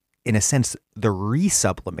base, in a sense, the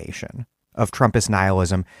resublimation of Trumpist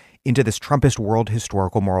nihilism into this Trumpist world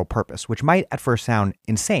historical moral purpose, which might at first sound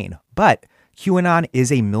insane. But QAnon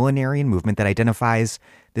is a millenarian movement that identifies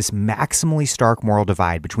this maximally stark moral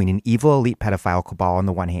divide between an evil elite pedophile cabal on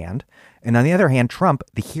the one hand, and on the other hand, Trump,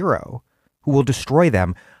 the hero, who will destroy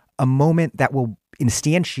them, a moment that will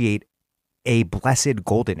instantiate a blessed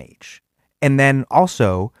golden age. And then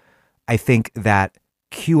also, I think that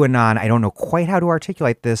QAnon, I don't know quite how to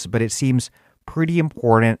articulate this, but it seems pretty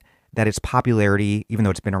important that its popularity, even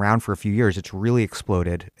though it's been around for a few years, it's really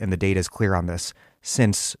exploded, and the data is clear on this,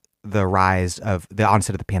 since the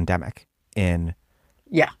onset of the pandemic in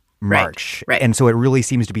March. Right. And so it really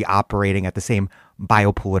seems to be operating at the same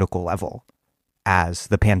biopolitical level as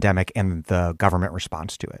the pandemic and the government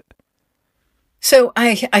response to it. So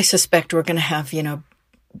I suspect we're going to have,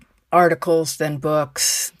 articles, then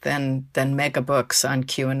books, then mega books on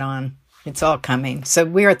QAnon. It's all coming. So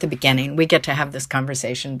we're at the beginning. We get to have this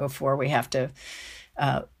conversation before we have to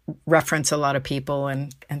reference a lot of people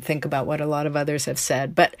and think about what a lot of others have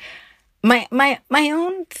said. But my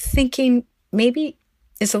own thinking maybe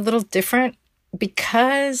is a little different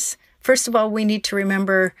because, first of all, we need to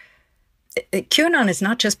remember QAnon is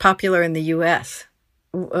not just popular in the U.S.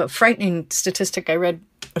 A frightening statistic I read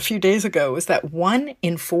a few days ago was that 1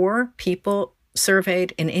 in 4 people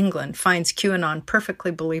surveyed in England finds QAnon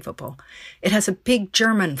perfectly believable. It has a big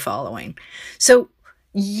German following. So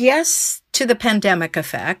yes to the pandemic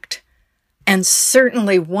effect, and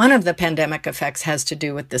certainly one of the pandemic effects has to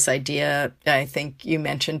do with this idea, I think you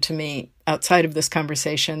mentioned to me outside of this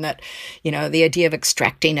conversation, that, the idea of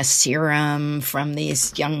extracting a serum from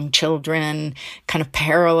these young children kind of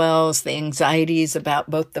parallels the anxieties about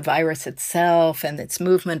both the virus itself and its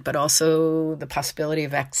movement, but also the possibility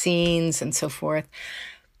of vaccines and so forth,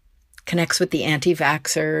 connects with the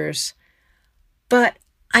anti-vaxxers. But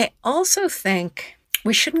I also think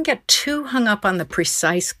we shouldn't get too hung up on the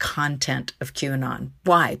precise content of QAnon.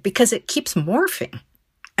 Why? Because it keeps morphing.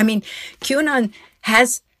 I mean, QAnon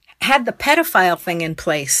has had the pedophile thing in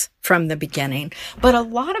place from the beginning, but a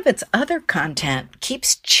lot of its other content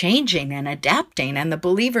keeps changing and adapting, and the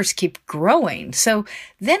believers keep growing. So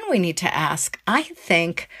then we need to ask, I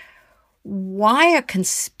think, why a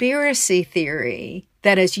conspiracy theory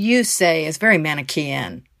that, as you say, is very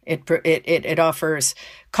Manichaean? It offers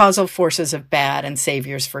causal forces of bad and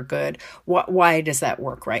saviors for good. Why does that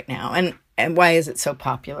work right now? And why is it so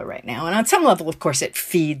popular right now? And on some level, of course, it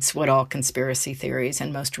feeds what all conspiracy theories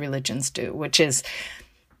and most religions do, which is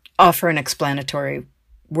offer an explanatory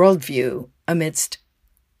worldview amidst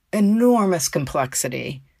enormous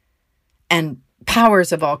complexity and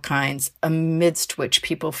powers of all kinds, amidst which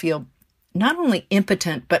people feel not only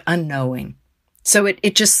impotent, but unknowing. So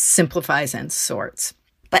it just simplifies and sorts.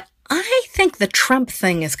 But I think the Trump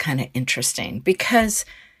thing is kind of interesting because,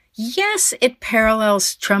 yes, it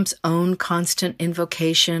parallels Trump's own constant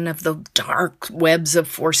invocation of the dark webs of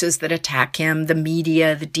forces that attack him, the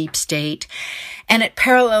media, the deep state. And it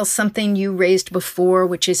parallels something you raised before,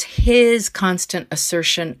 which is his constant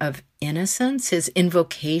assertion of innocence, his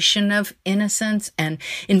invocation of innocence and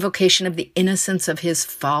invocation of the innocence of his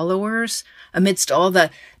followers amidst all the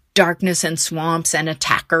darkness and swamps and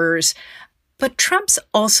attackers. But Trump's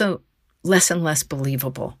also less and less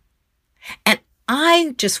believable. And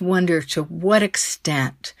I just wonder to what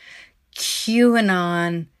extent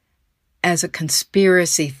QAnon as a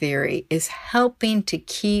conspiracy theory is helping to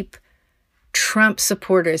keep Trump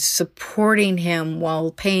supporters supporting him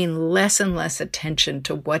while paying less and less attention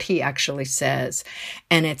to what he actually says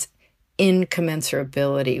and its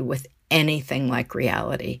incommensurability with anything like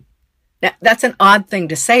reality. Now, that's an odd thing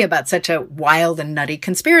to say about such a wild and nutty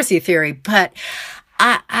conspiracy theory, but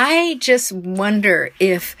I just wonder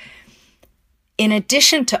if, in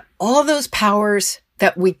addition to all those powers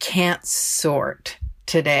that we can't sort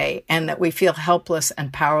today and that we feel helpless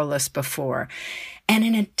and powerless before, and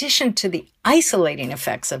in addition to the isolating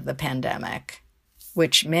effects of the pandemic,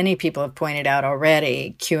 which many people have pointed out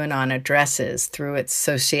already, QAnon addresses through its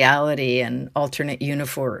sociality and alternate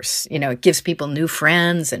universe. It gives people new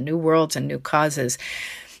friends and new worlds and new causes.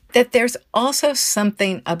 That there's also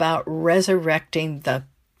something about resurrecting the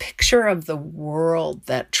picture of the world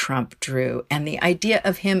that Trump drew and the idea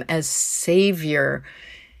of him as savior,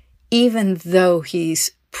 even though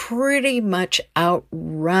he's pretty much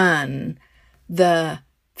outrun the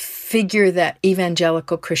figure that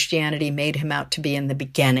evangelical Christianity made him out to be in the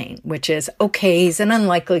beginning, which is, okay, he's an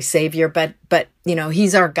unlikely savior, but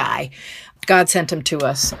he's our guy. God sent him to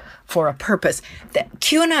us for a purpose. That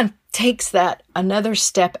QAnon takes that another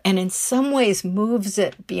step and in some ways moves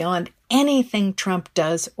it beyond anything Trump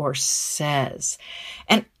does or says.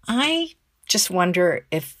 And I just wonder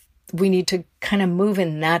if we need to kind of move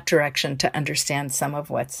in that direction to understand some of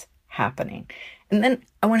what's happening. And then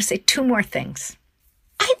I want to say 2 more things.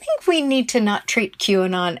 I think we need to not treat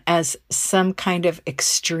QAnon as some kind of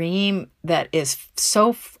extreme that is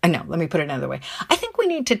let me put it another way. I think we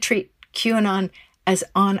need to treat QAnon as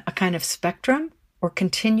on a kind of spectrum or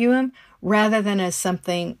continuum rather than as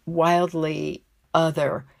something wildly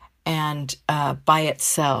other and by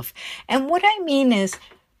itself. And what I mean is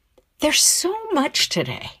there's so much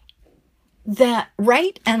today that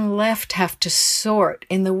right and left have to sort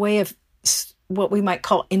in the way of what we might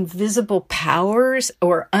call invisible powers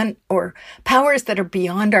or powers that are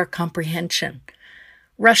beyond our comprehension.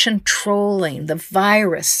 Russian trolling, the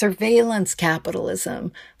virus, surveillance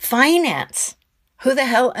capitalism, finance. Who the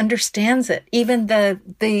hell understands it? Even the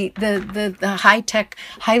high-tech,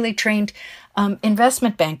 highly trained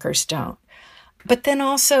investment bankers don't. But then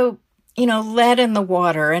also, lead in the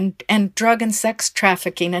water and drug and sex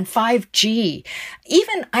trafficking and 5G.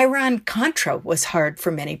 Even Iran-Contra was hard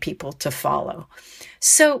for many people to follow.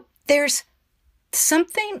 So there's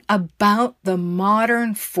something about the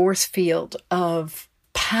modern force field of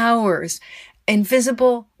powers,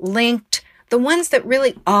 invisible, linked, the ones that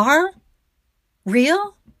really are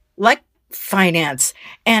real, like finance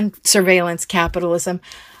and surveillance capitalism.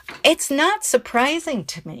 It's not surprising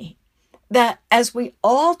to me that as we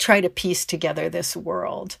all try to piece together this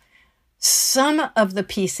world, some of the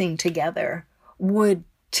piecing together would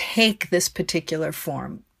take this particular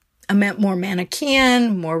form. More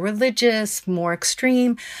Manichaean, more religious, more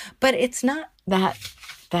extreme, but it's not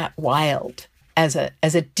that wild as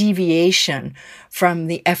a deviation from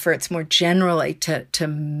the efforts more generally to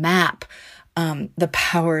map the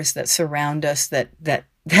powers that surround us, that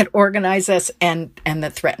organize us and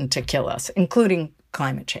that threaten to kill us, including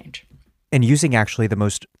climate change. And using actually the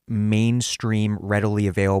most mainstream, readily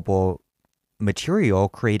available material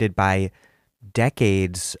created by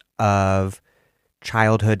decades of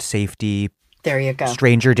childhood safety. There you go.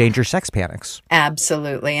 Stranger danger sex panics.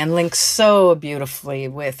 Absolutely. And links so beautifully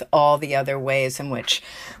with all the other ways in which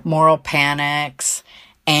moral panics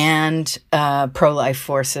and pro-life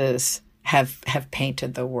forces have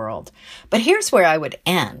painted the world. But here's where I would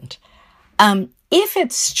end. If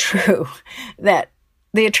it's true that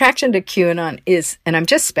the attraction to QAnon is, and I'm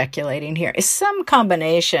just speculating here, is some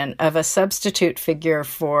combination of a substitute figure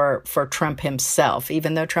for Trump himself.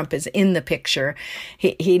 Even though Trump is in the picture,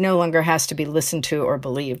 he no longer has to be listened to or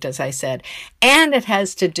believed, as I said. And it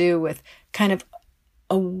has to do with kind of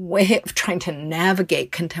a way of trying to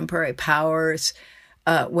navigate contemporary powers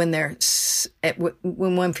when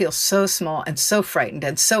one feels so small and so frightened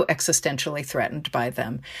and so existentially threatened by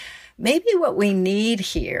them. Maybe what we need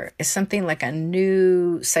here is something like a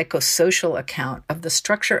new psychosocial account of the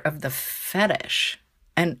structure of the fetish.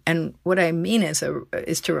 And what I mean is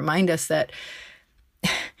to remind us that,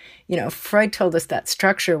 Freud told us that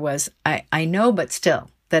structure was, I know, but still.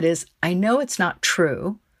 That is, I know it's not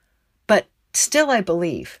true, but still I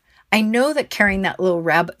believe. I know that carrying that little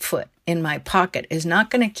rabbit foot in my pocket is not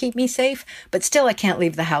going to keep me safe, but still I can't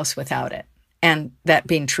leave the house without it. And that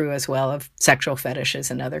being true as well of sexual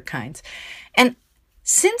fetishes and other kinds. And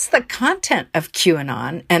since the content of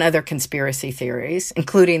QAnon and other conspiracy theories,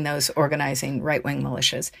 including those organizing right-wing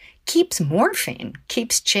militias, keeps morphing,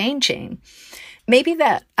 keeps changing, maybe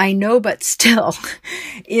that I know but still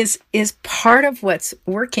is part of what's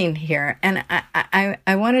working here. And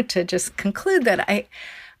I wanted to just conclude that I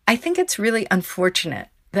think it's really unfortunate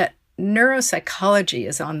that neuropsychology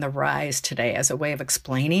is on the rise today as a way of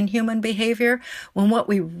explaining human behavior, when what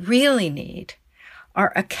we really need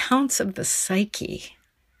are accounts of the psyche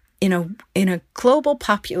in a global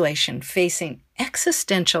population facing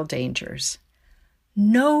existential dangers.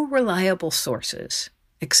 No reliable sources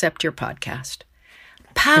except your podcast.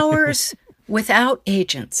 Powers without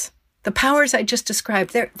agents. The powers I just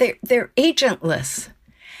described, they're agentless,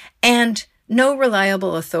 and no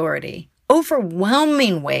reliable authority.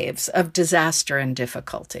 Overwhelming waves of disaster and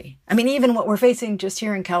difficulty. I mean, even what we're facing just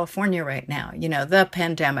here in California right now, the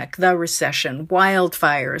pandemic, the recession,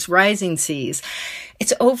 wildfires, rising seas.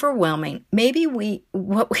 It's overwhelming. Maybe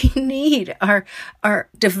what we need are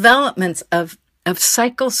developments of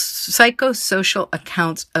psychosocial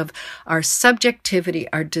accounts of our subjectivity,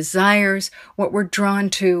 our desires, what we're drawn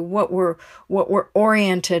to, what we're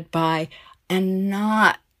oriented by, and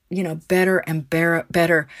not better and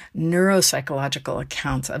better neuropsychological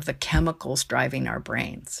accounts of the chemicals driving our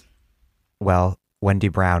brains. Well, Wendy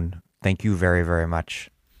Brown, thank you very, very much.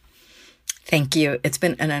 Thank you. It's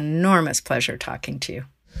been an enormous pleasure talking to you.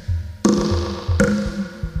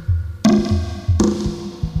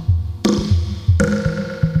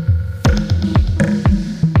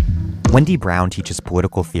 Wendy Brown teaches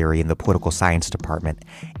political theory in the political science department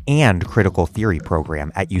and critical theory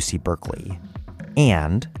program at UC Berkeley,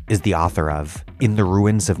 and is the author of In the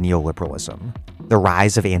Ruins of Neoliberalism, The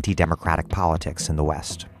Rise of Anti-Democratic Politics in the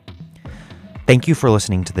West. Thank you for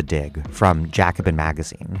listening to The Dig from Jacobin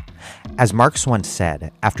Magazine. As Marx once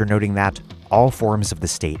said, after noting that all forms of the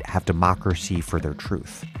state have democracy for their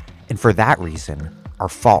truth, and for that reason are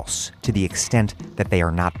false to the extent that they are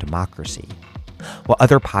not democracy. While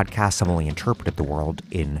other podcasts have only interpreted the world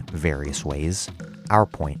in various ways, our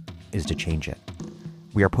point is to change it.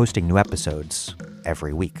 We are posting new episodes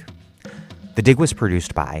every week. The Dig was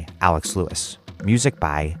produced by Alex Lewis, music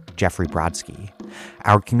by Jeffrey Brodsky.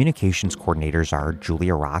 Our communications coordinators are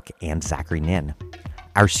Julia Rock and Zachary Nin.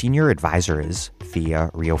 Our senior advisor is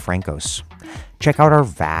Thea Riofrancos. Check out our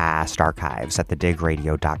vast archives at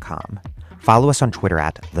thedigradio.com. Follow us on Twitter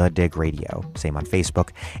at thedigradio, same on Facebook,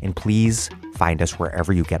 and please find us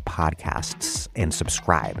wherever you get podcasts and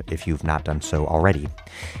subscribe if you've not done so already.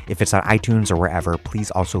 If it's on iTunes or wherever, please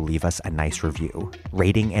also leave us a nice review.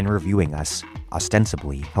 Rating and reviewing us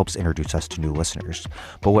ostensibly helps introduce us to new listeners,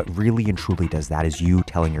 but what really and truly does that is you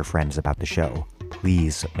telling your friends about the show.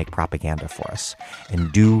 Please make propaganda for us.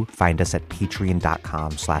 And do find us at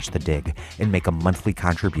patreon.com/thedig and make a monthly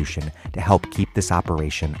contribution to help keep this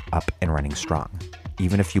operation up and running strong.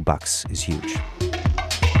 Even a few bucks is huge.